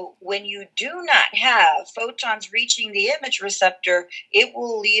 So when you do not have photons reaching the image receptor, it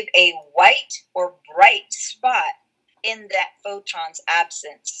will leave a white or bright spot in that photon's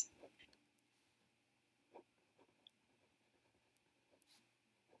absence.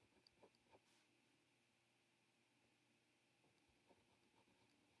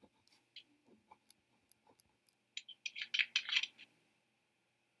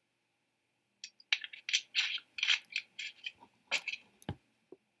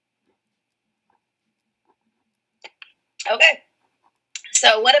 Okay.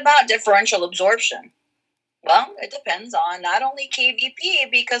 So what about differential absorption? Well, it depends on not only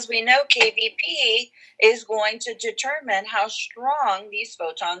KVP, because we know KVP is going to determine how strong these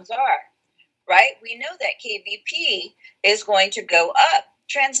photons are, right? We know that KVP is going to go up.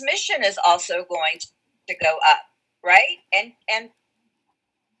 Transmission is also going to go up, right? And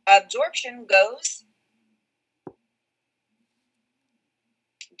absorption goes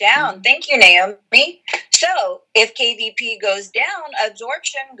down. Thank you, Naomi. So if KVP goes down,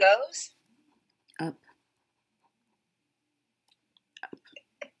 absorption goes up.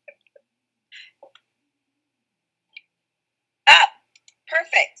 Up.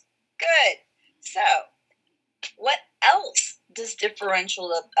 Perfect. Good. So what else does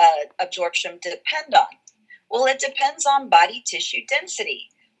differential absorption depend on? Well, it depends on body tissue density.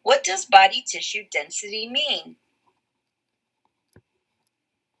 What does body tissue density mean?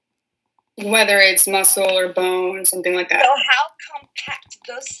 Whether it's muscle or bone, something like that. So how compact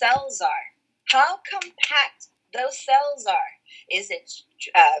those cells are. How compact those cells are. Is it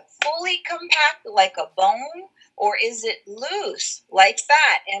fully compact like a bone, or is it loose like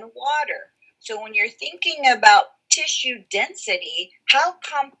fat and water? So when you're thinking about tissue density, how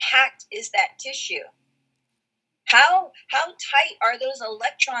compact is that tissue? How tight are those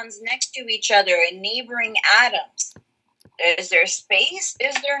electrons next to each other in neighboring atoms? Is there space?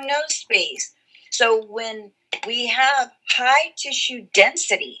 Is there no space? So when we have high tissue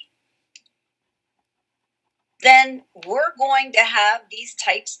density, then we're going to have these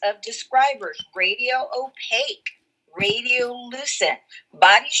types of describers: radio opaque, radiolucent,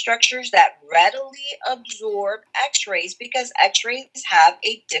 body structures that readily absorb X-rays, because X-rays have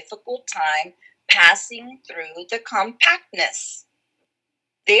a difficult time passing through the compactness.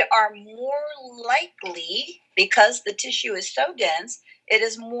 They are more likely, because the tissue is so dense, it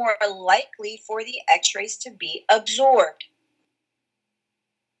is more likely for the X-rays to be absorbed.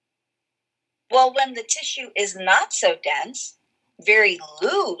 Well, when the tissue is not so dense, very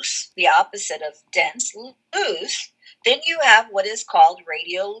loose, the opposite of dense, loose, then you have what is called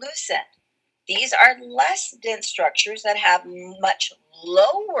radiolucent. These are less dense structures that have much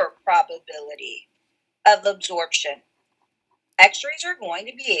lower probability of absorption. X-rays are going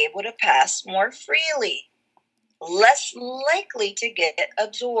to be able to pass more freely, less likely to get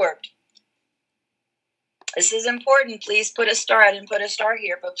absorbed. This is important. Please put a star. I didn't put a star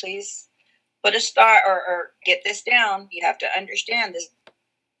here, but please put a star or get this down. You have to understand this.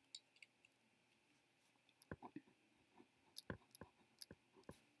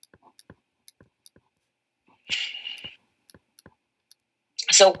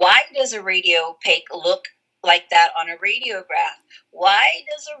 So why does a radio opaque look like that on a radiograph? Why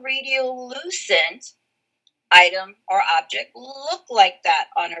does a radiolucent item or object look like that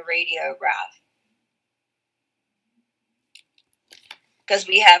on a radiograph? Because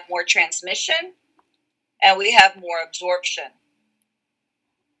we have more transmission and we have more absorption.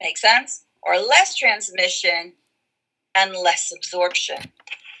 Make sense? Or less transmission and less absorption.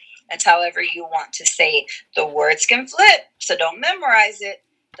 That's however you want to say it. The words can flip, so don't memorize it.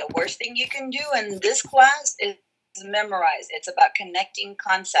 The worst thing you can do in this class is memorize. It's about connecting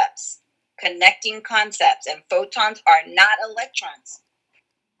concepts. Connecting concepts. And photons are not electrons.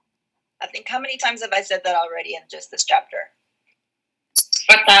 I think, how many times have I said that already in just this chapter?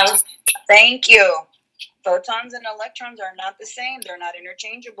 1,000. Thank you. Photons and electrons are not the same. They're not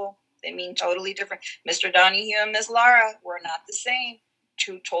interchangeable. They mean totally different. Mr. Donahue and Ms. Lara were not the same.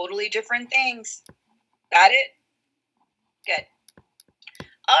 Two totally different things. Got it? Good.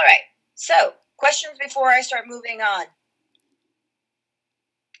 All right. So, questions before I start moving on.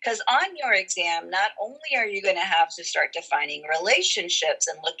 Because on your exam, not only are you going to have to start defining relationships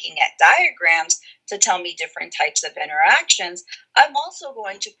and looking at diagrams to tell me different types of interactions, I'm also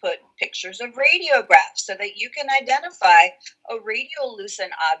going to put pictures of radiographs so that you can identify a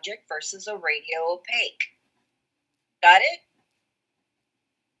radiolucent object versus a radiopaque. Got it?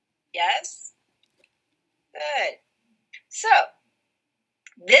 Yes? Good. So,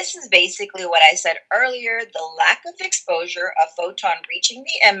 this is basically what I said earlier. The lack of exposure of photon reaching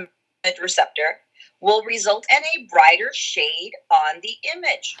the image receptor will result in a brighter shade on the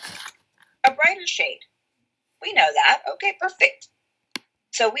image. A brighter shade. We know that. Okay, perfect.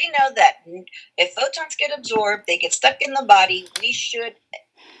 So we know that if photons get absorbed, they get stuck in the body, we should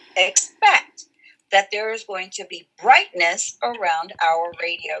expect that there is going to be brightness around our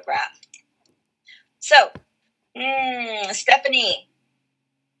radiograph. So, Stephanie,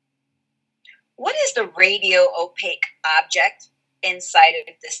 what is the radio-opaque object inside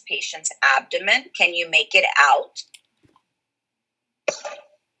of this patient's abdomen? Can you make it out?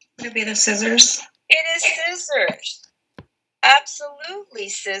 Would it be the scissors? It is scissors. Absolutely,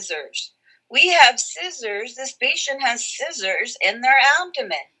 scissors. We have scissors. This patient has scissors in their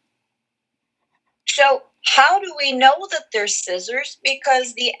abdomen. So how do we know that they're scissors?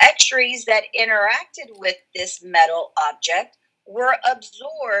 Because the x-rays that interacted with this metal object were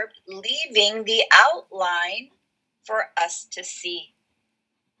absorbed, leaving the outline for us to see.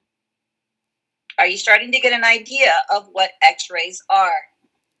 Are you starting to get an idea of what x-rays are?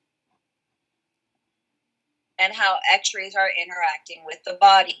 And how x-rays are interacting with the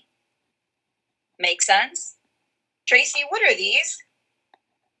body? Make sense? Tracy, what are these?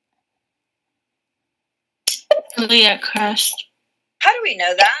 Celiac crust. How do we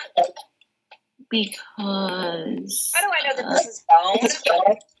know that? Because. How do I know that this is bone?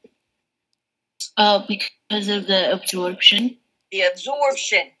 Because of the absorption. The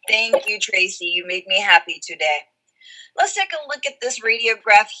absorption. Thank you, Tracy. You made me happy today. Let's take a look at this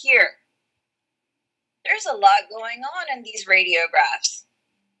radiograph here. There's a lot going on in these radiographs.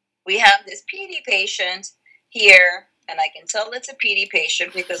 We have this PD patient here, and I can tell it's a PD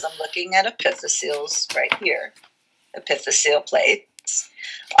patient because I'm looking at epiphyseals right here, epiphyseal plates.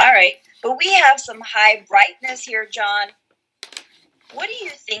 All right, but we have some high brightness here, John. What do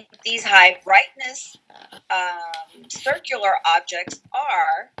you think these high brightness circular objects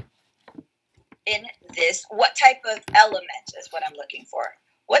are in this? What type of element is what I'm looking for?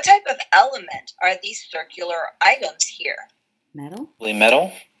 What type of element are these circular items here? Metal?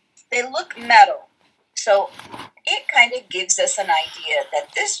 Metal? They look metal. So it kind of gives us an idea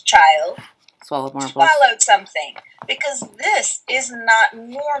that this child swallowed something, because this is not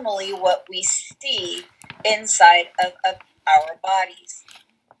normally what we see inside of our bodies.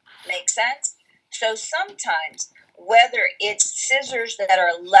 Make sense? So sometimes, whether it's scissors that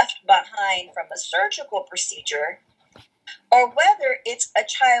are left behind from a surgical procedure, or whether it's a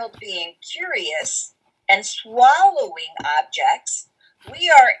child being curious and swallowing objects, we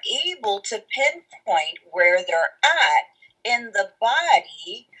are able to pinpoint where they're at in the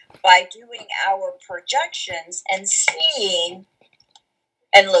body by doing our projections and seeing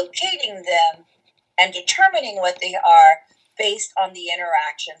and locating them and determining what they are based on the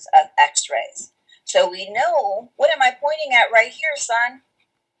interactions of x-rays. So we know, what am I pointing at right here, son?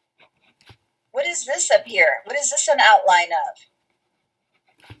 What is this up here? What is this an outline of?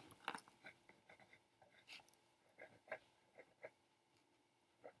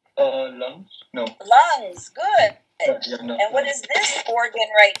 Lungs? No. Lungs, good. No. And what is this organ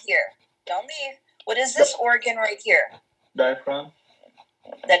right here? Don't leave. What is this organ right here? Diaphragm.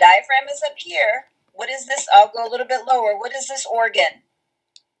 The diaphragm is up here. What is this? I'll go a little bit lower. What is this organ?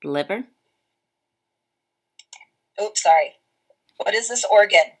 Liver? Oops, sorry. What is this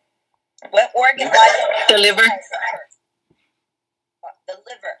organ? What organ lies on the liver? The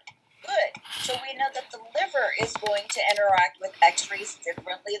liver. Good. So we know that the liver is going to interact with x-rays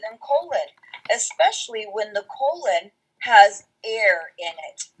differently than colon, especially when the colon has air in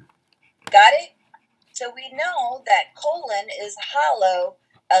it. Got it? So we know that colon is hollow,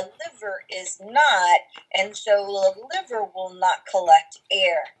 a liver is not, and so the liver will not collect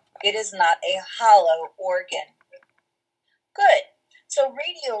air. It is not a hollow organ. Good. So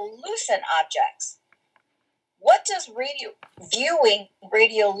radiolucent objects. What does viewing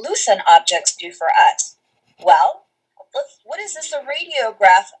radiolucent objects do for us? Well, what is this a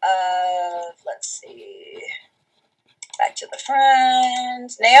radiograph of? Let's see. Back to the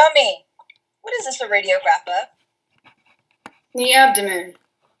front. Naomi, what is this a radiograph of? The abdomen.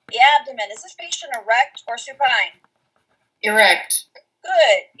 The abdomen. Is this patient erect or supine? Erect.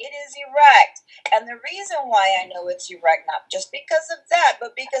 Good. It is erect. And the reason why I know it's erect, not just because of that,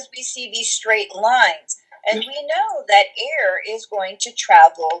 but because we see these straight lines. And we know that air is going to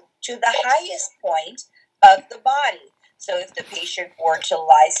travel to the highest point of the body. So if the patient were to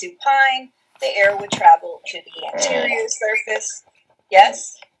lie supine, the air would travel to the anterior surface.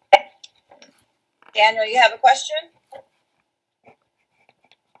 Yes? Daniel, you have a question?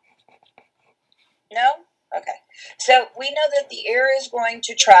 No? Okay. So we know that the air is going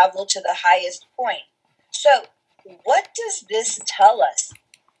to travel to the highest point. So what does this tell us?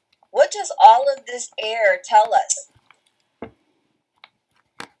 What does all of this air tell us?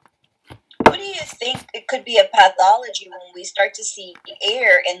 What do you think it could be a pathology when we start to see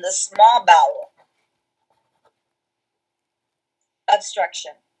air in the small bowel?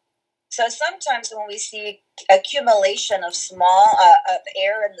 Obstruction. So sometimes when we see accumulation of of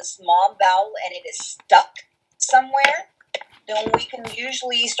air in the small bowel and it is stuck somewhere, then we can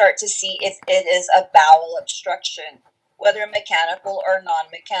usually start to see if it is a bowel obstruction, whether mechanical or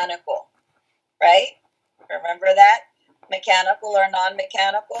non-mechanical, right? Remember that? Mechanical or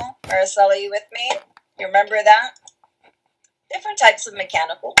non-mechanical? Maricela, you with me? You remember that? different types of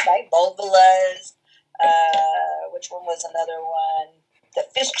mechanical, right? Volvulas, which one was another one? The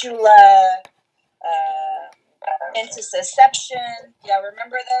fistula, intussusception. Y'all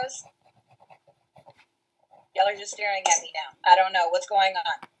remember those? Y'all are just staring at me now. I don't know what's going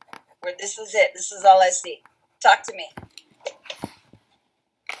on. Where this is it. This is all I see. Talk to me.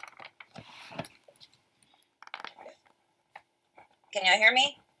 Can y'all hear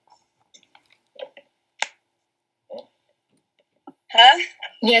me? Huh?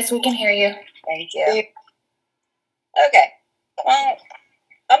 Yes, we can hear you. Thank you. Okay. Well,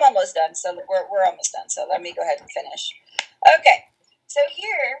 I'm almost done. So we're almost done. So let me go ahead and finish. Okay. So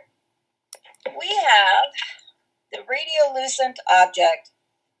here we have the radiolucent object.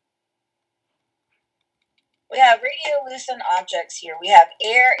 We have radiolucent objects here. We have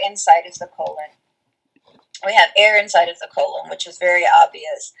air inside of the colon. We have air inside of the colon, which is very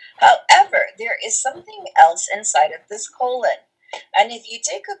obvious. However, there is something else inside of this colon. And if you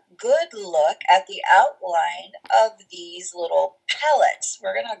take a good look at the outline of these little pellets,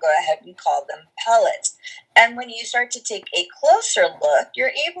 we're going to go ahead and call them pellets. And when you start to take a closer look,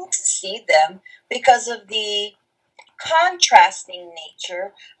 you're able to see them because of the contrasting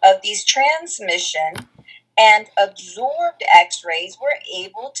nature of these transmission and absorbed x-rays. We're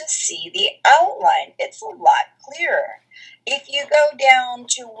able to see the outline. It's a lot clearer. If you go down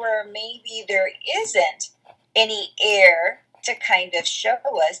to where maybe there isn't any air to kind of show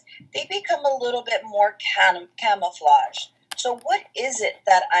us, they become a little bit more camouflaged. So what is it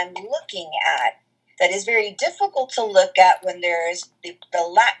that I'm looking at that is very difficult to look at when there is the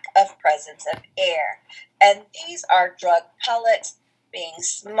lack of presence of air? And these are drug pellets being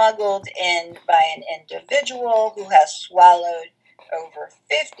smuggled in by an individual who has swallowed over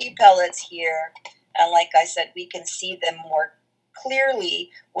 50 pellets here. And like I said, we can see them more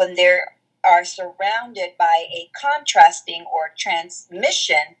clearly when they are surrounded by a contrasting or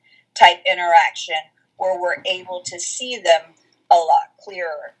transmission type interaction where we're able to see them a lot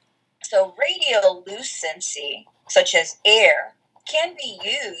clearer. So radiolucency, such as air, can be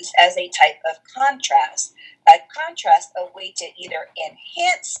used as a type of contrast. A contrast, a way to either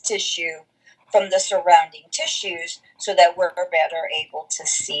enhance tissue from the surrounding tissues so that we're better able to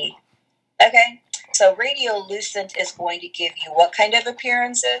see. Okay, so radiolucent is going to give you what kind of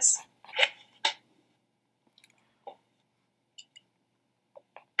appearances?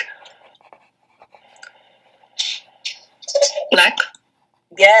 Black.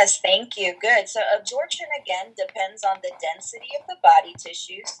 Yes, thank you. Good. So absorption, again, depends on the density of the body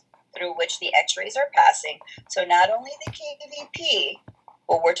tissues through which the x-rays are passing. So not only the KVP,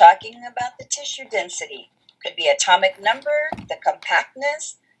 but we're talking about the tissue density. Could be atomic number, the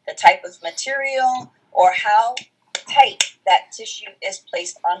compactness, the type of material, or how tight that tissue is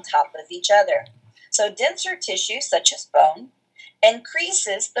placed on top of each other. So denser tissue, such as bone,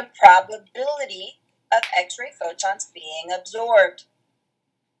 increases the probability of x-ray photons being absorbed.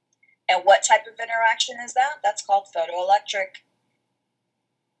 And what type of interaction is that? That's called photoelectric.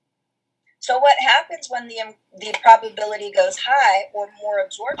 So what happens when the probability goes high or more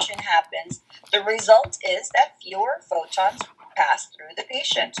absorption happens? The result is that fewer photons pass through the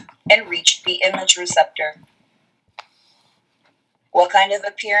patient and reach the image receptor. What kind of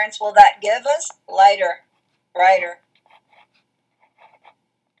appearance will that give us? Lighter, brighter.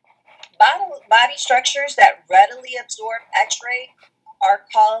 Body structures that readily absorb X-ray are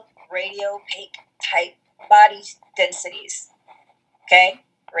called radiopaque type body densities. Okay?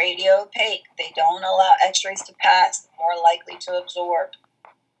 Radiopaque. They don't allow X-rays to pass, more likely to absorb.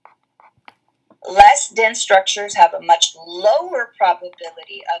 Less dense structures have a much lower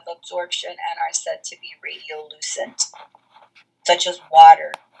probability of absorption and are said to be radiolucent, such as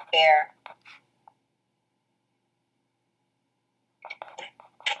water, air.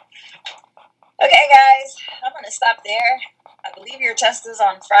 Okay, guys, I'm going to stop there. I believe your test is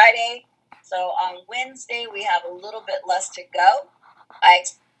on Friday. So on Wednesday, we have a little bit less to go. I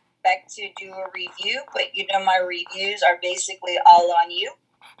expect to do a review, but you know my reviews are basically all on you.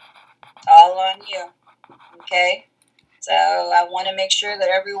 All on you. Okay? So I want to make sure that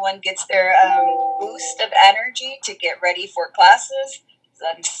everyone gets their boost of energy to get ready for classes. So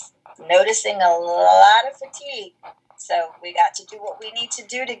I'm noticing a lot of fatigue. So we got to do what we need to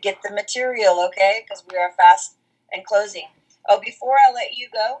do to get the material, okay? Because we are fast and closing. Oh, before I let you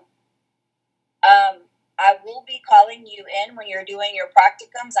go, I will be calling you in when you're doing your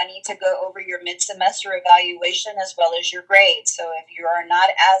practicums. I need to go over your mid-semester evaluation as well as your grades. So if you are not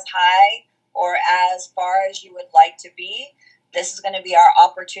as high or as far as you would like to be, this is going to be our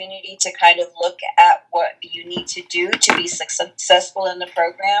opportunity to kind of look at what you need to do to be successful in the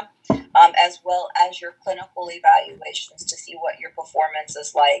program. as well as your clinical evaluations to see what your performance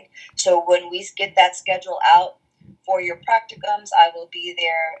is like. So when we get that schedule out for your practicums, I will be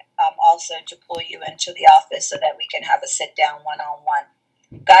there also to pull you into the office so that we can have a sit-down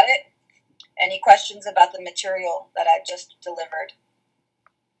one-on-one. Got it? Any questions about the material that I just delivered?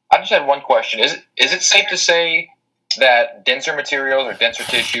 I just had one question. Is it safe to say that denser materials or denser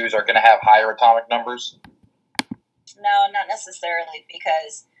tissues are going to have higher atomic numbers? No, not necessarily,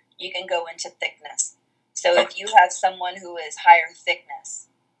 because you can go into thickness. So if you have someone who is higher thickness,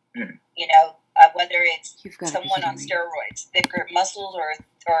 you know, whether it's someone on steroids, thicker muscles,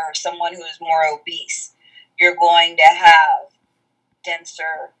 or someone who is more obese, you're going to have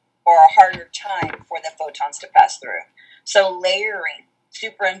denser or a harder time for the photons to pass through. So layering,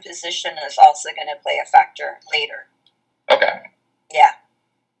 superimposition is also going to play a factor later. Okay. Yeah.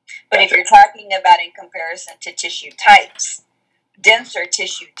 But if you're talking about in comparison to tissue types, denser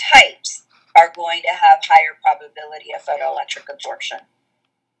tissue types are going to have higher probability of photoelectric absorption.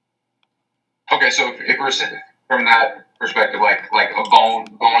 Okay, so if we're sitting from that perspective, like a bone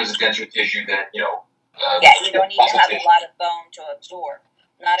is a denser tissue than, you know. Yeah, you don't need to have a lot of bone to absorb.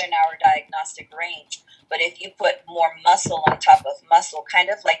 Not in our diagnostic range. But if you put more muscle on top of muscle, kind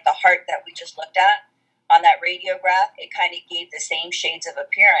of like the heart that we just looked at on that radiograph, it kind of gave the same shades of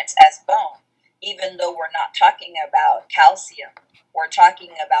appearance as bone. Even though we're not talking about calcium, we're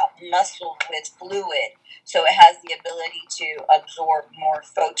talking about muscle with fluid. So it has the ability to absorb more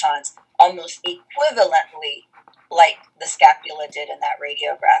photons, almost equivalently like the scapula did in that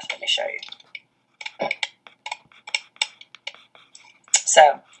radiograph. Let me show you.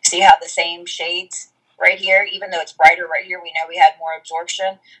 So see how the same shades right here, even though it's brighter right here, we know we had more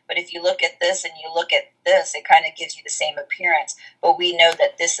absorption. But if you look at this and you look at this, it kind of gives you the same appearance. But we know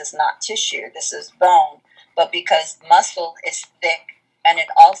that this is not tissue, this is bone. But because muscle is thick and it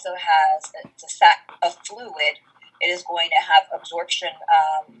also has a sac of fluid, it is going to have absorption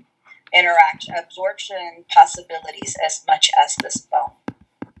absorption possibilities as much as this bone.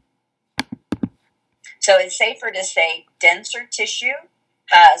 So it's safer to say denser tissue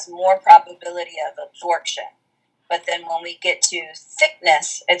has more probability of absorption. But then when we get to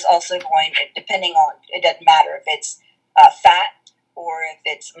thickness, it's also going to, depending on, it doesn't matter if it's fat or if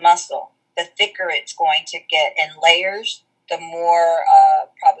it's muscle, the thicker it's going to get in layers, the more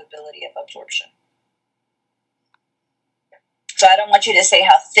probability of absorption. So I don't want you to say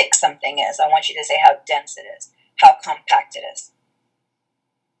how thick something is. I want you to say how dense it is, how compact it is.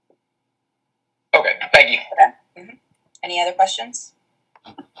 Okay, thank you. Okay. Mm-hmm. Any other questions?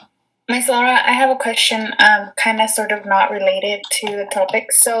 Miss Laura, I have a question, kind of sort of not related to the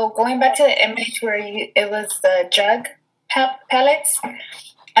topic. So going back to the image where it was the drug pellets,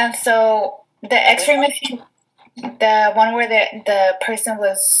 and so the X-ray machine, the one where the person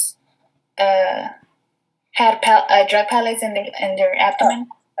was had drug pellets in their abdomen.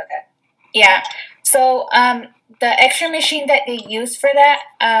 Oh, okay. Yeah. So the X-ray machine that they use for that,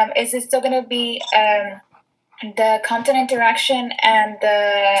 is it still going to be the Compton interaction and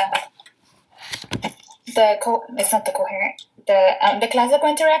it's not the coherent, the classical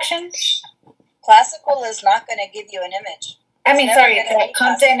interaction? Classical is not going to give you an image. The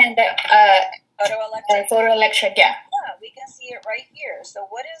Compton and the photoelectric, yeah. Yeah, we can see it right here. So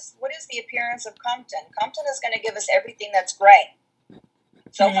what is the appearance of Compton? Compton is going to give us everything that's gray.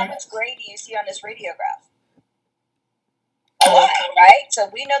 So how much gray do you see on this radiograph? A lot, right? So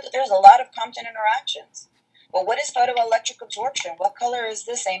we know that there's a lot of Compton interactions. But what is photoelectric absorption? What color is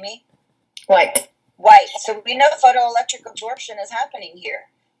this, Amy? White. White. So we know photoelectric absorption is happening here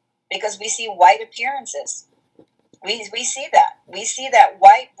because we see white appearances. We see that. We see that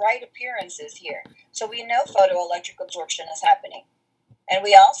white, bright appearances here. So we know photoelectric absorption is happening. And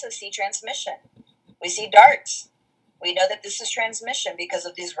we also see transmission. We see darts. We know that this is transmission because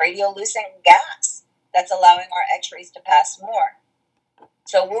of this radiolucent gas that's allowing our X-rays to pass more.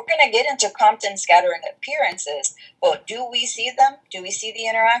 So we're going to get into Compton scattering appearances, but do we see them? Do we see the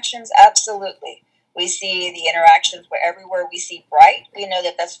interactions? Absolutely. We see the interactions where everywhere we see bright, we know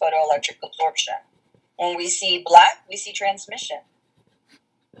that that's photoelectric absorption. When we see black, we see transmission.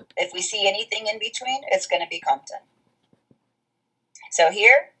 If we see anything in between, it's going to be Compton. So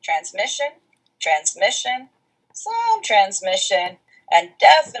here, transmission, some transmission, and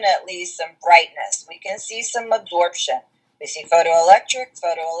definitely some brightness. We can see some absorption. We see photoelectric,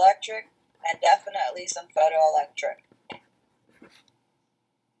 and definitely some photoelectric.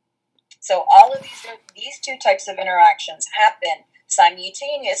 So all of these two types of interactions happen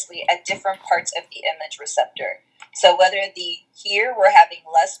simultaneously at different parts of the image receptor. So whether here we're having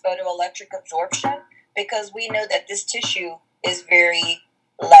less photoelectric absorption because we know that this tissue is very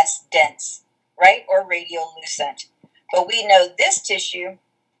less dense. right? Or radiolucent. But we know this tissue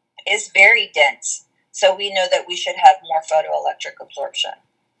is very dense. So we know that we should have more photoelectric absorption,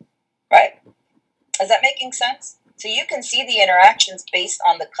 right? Is that making sense? So you can see the interactions based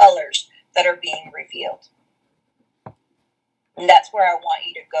on the colors that are being revealed. And that's where I want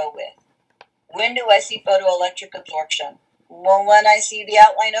you to go with. When do I see photoelectric absorption? Well, when I see the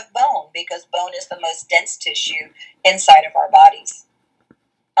outline of bone, because bone is the most dense tissue inside of our bodies.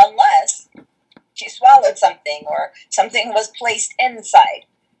 Unless she swallowed something or something was placed inside,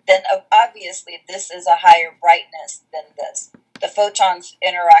 then obviously this is a higher brightness than this. The photons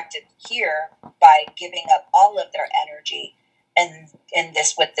interacted here by giving up all of their energy in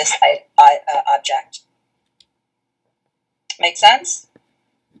this with this object. Make sense?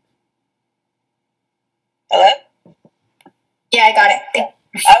 Hello? Yeah, I got it.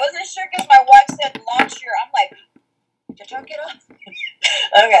 I wasn't sure because my watch said launch your. I'm like, did y'all get off?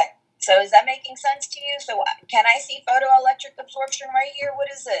 Okay. So is that making sense to you? So can I see photoelectric absorption right here? What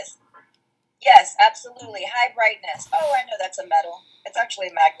is this? Yes, absolutely. High brightness. Oh, I know that's a metal. It's actually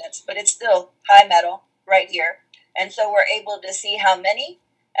magnets, but it's still high metal right here. And so we're able to see how many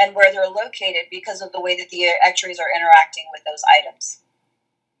and where they're located because of the way that the X-rays are interacting with those items.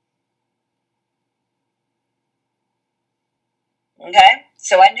 Okay?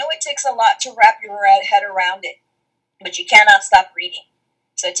 So I know it takes a lot to wrap your head around it, but you cannot stop reading.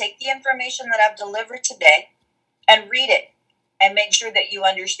 So take the information that I've delivered today and read it and make sure that you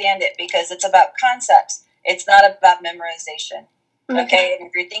understand it because it's about concepts. It's not about memorization. Okay? And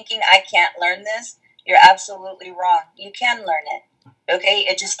if you're thinking, I can't learn this, you're absolutely wrong. You can learn it. Okay?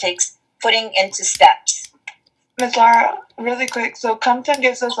 It just takes putting into steps. Ms. Laura, really quick. So Compton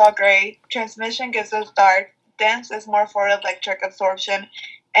gives us all gray. Transmission gives us dark. Dense is more for electric absorption.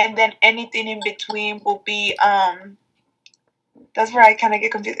 And then anything in between will be, that's where I kind of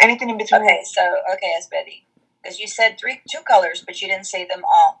get confused. Anything in between. Okay, as Betty. Because you said two colors, but you didn't say them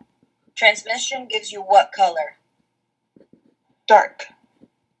all. Transmission gives you what color? Dark.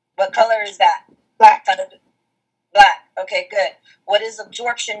 What color is that? Black. Black. Okay, good. What does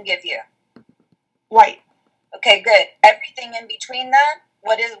absorption give you? White. Okay, good. Everything in between that?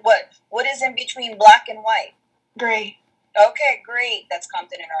 What is in between black and white? Gray. Okay, great. That's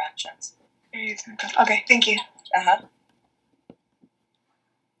Compton interactions. Okay, thank you. Uh-huh.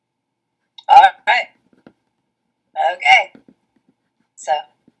 All right. Okay. So,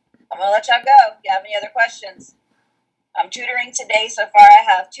 I'm going to let y'all go. If you have any other questions? I'm tutoring today. So far, I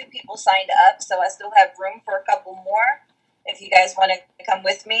have 2 people signed up, so I still have room for a couple more. If you guys want to come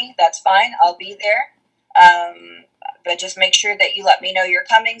with me, that's fine. I'll be there. But just make sure that you let me know you're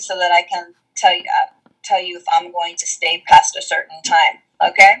coming so that I can tell you if I'm going to stay past a certain time.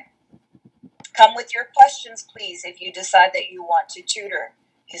 Okay? Come with your questions, please, if you decide that you want to tutor.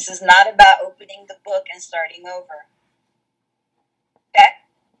 This is not about opening the book and starting over. Okay?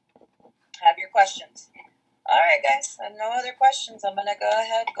 Have your questions. All right, guys. No other questions. I'm going to go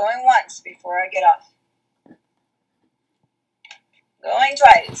ahead. Going once before I get off. Going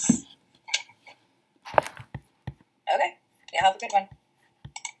twice. Okay. Yeah, have a good one.